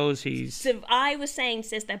St. Joe's he's. So I was saying,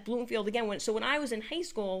 Sis, that Bloomfield again. When I was in high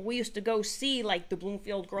school, we used to go see like the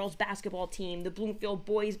Bloomfield girls basketball team, the Bloomfield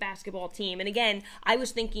boys basketball team, and again, I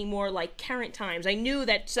was thinking more like current times. I knew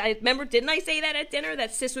that. I remember, didn't I say that at dinner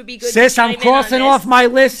that Sis would be good? Sis, to I'm chime in on crossing this? off my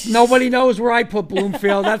list. Nobody knows where I put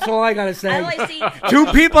Bloomfield. That's all I got to say. I see. 2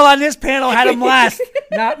 people on this panel had him last.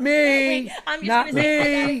 Not me. Wait, I'm just Not gonna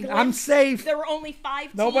say, me. at that I'm point, safe. There were only 5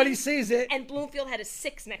 teams. Nobody sees it. And Bloomfield had a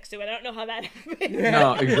 6 next to it. I don't know how that happened.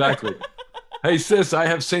 No, exactly. Hey, sis, I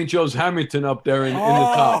have St. Joe's Hamilton up there in the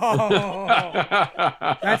top.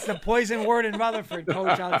 That's the poison word in Rutherford,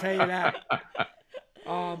 Coach. I'll tell you that.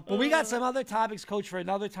 But we got some other topics, Coach, for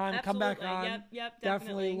another time. Come back on. Yep,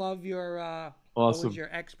 Definitely love your Awesome. your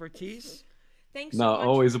expertise. Thanks so much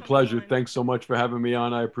always for a coming pleasure. on. Thanks so much for having me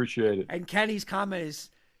on. I appreciate it. And Kenny's comment is,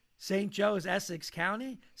 St. Joe's, Essex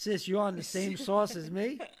County? Sis, you're on the same sauce as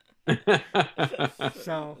me?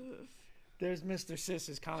 So there's Mr.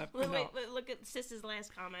 Sis's comment. Wait, look at Sis's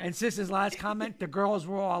last comment. And Sis's last comment, the girls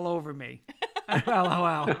were all over me.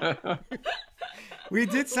 LOL. We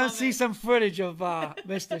did see some footage of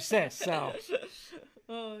Mr. Sis, so.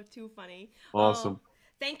 Oh, too funny. Awesome.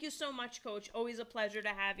 Thank you so much, Coach. Always a pleasure to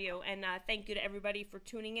have you. And thank you to everybody for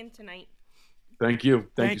tuning in tonight. Thank you.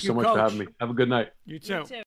 Thank you so much Coach. for having me. Have a good night. You too. You too.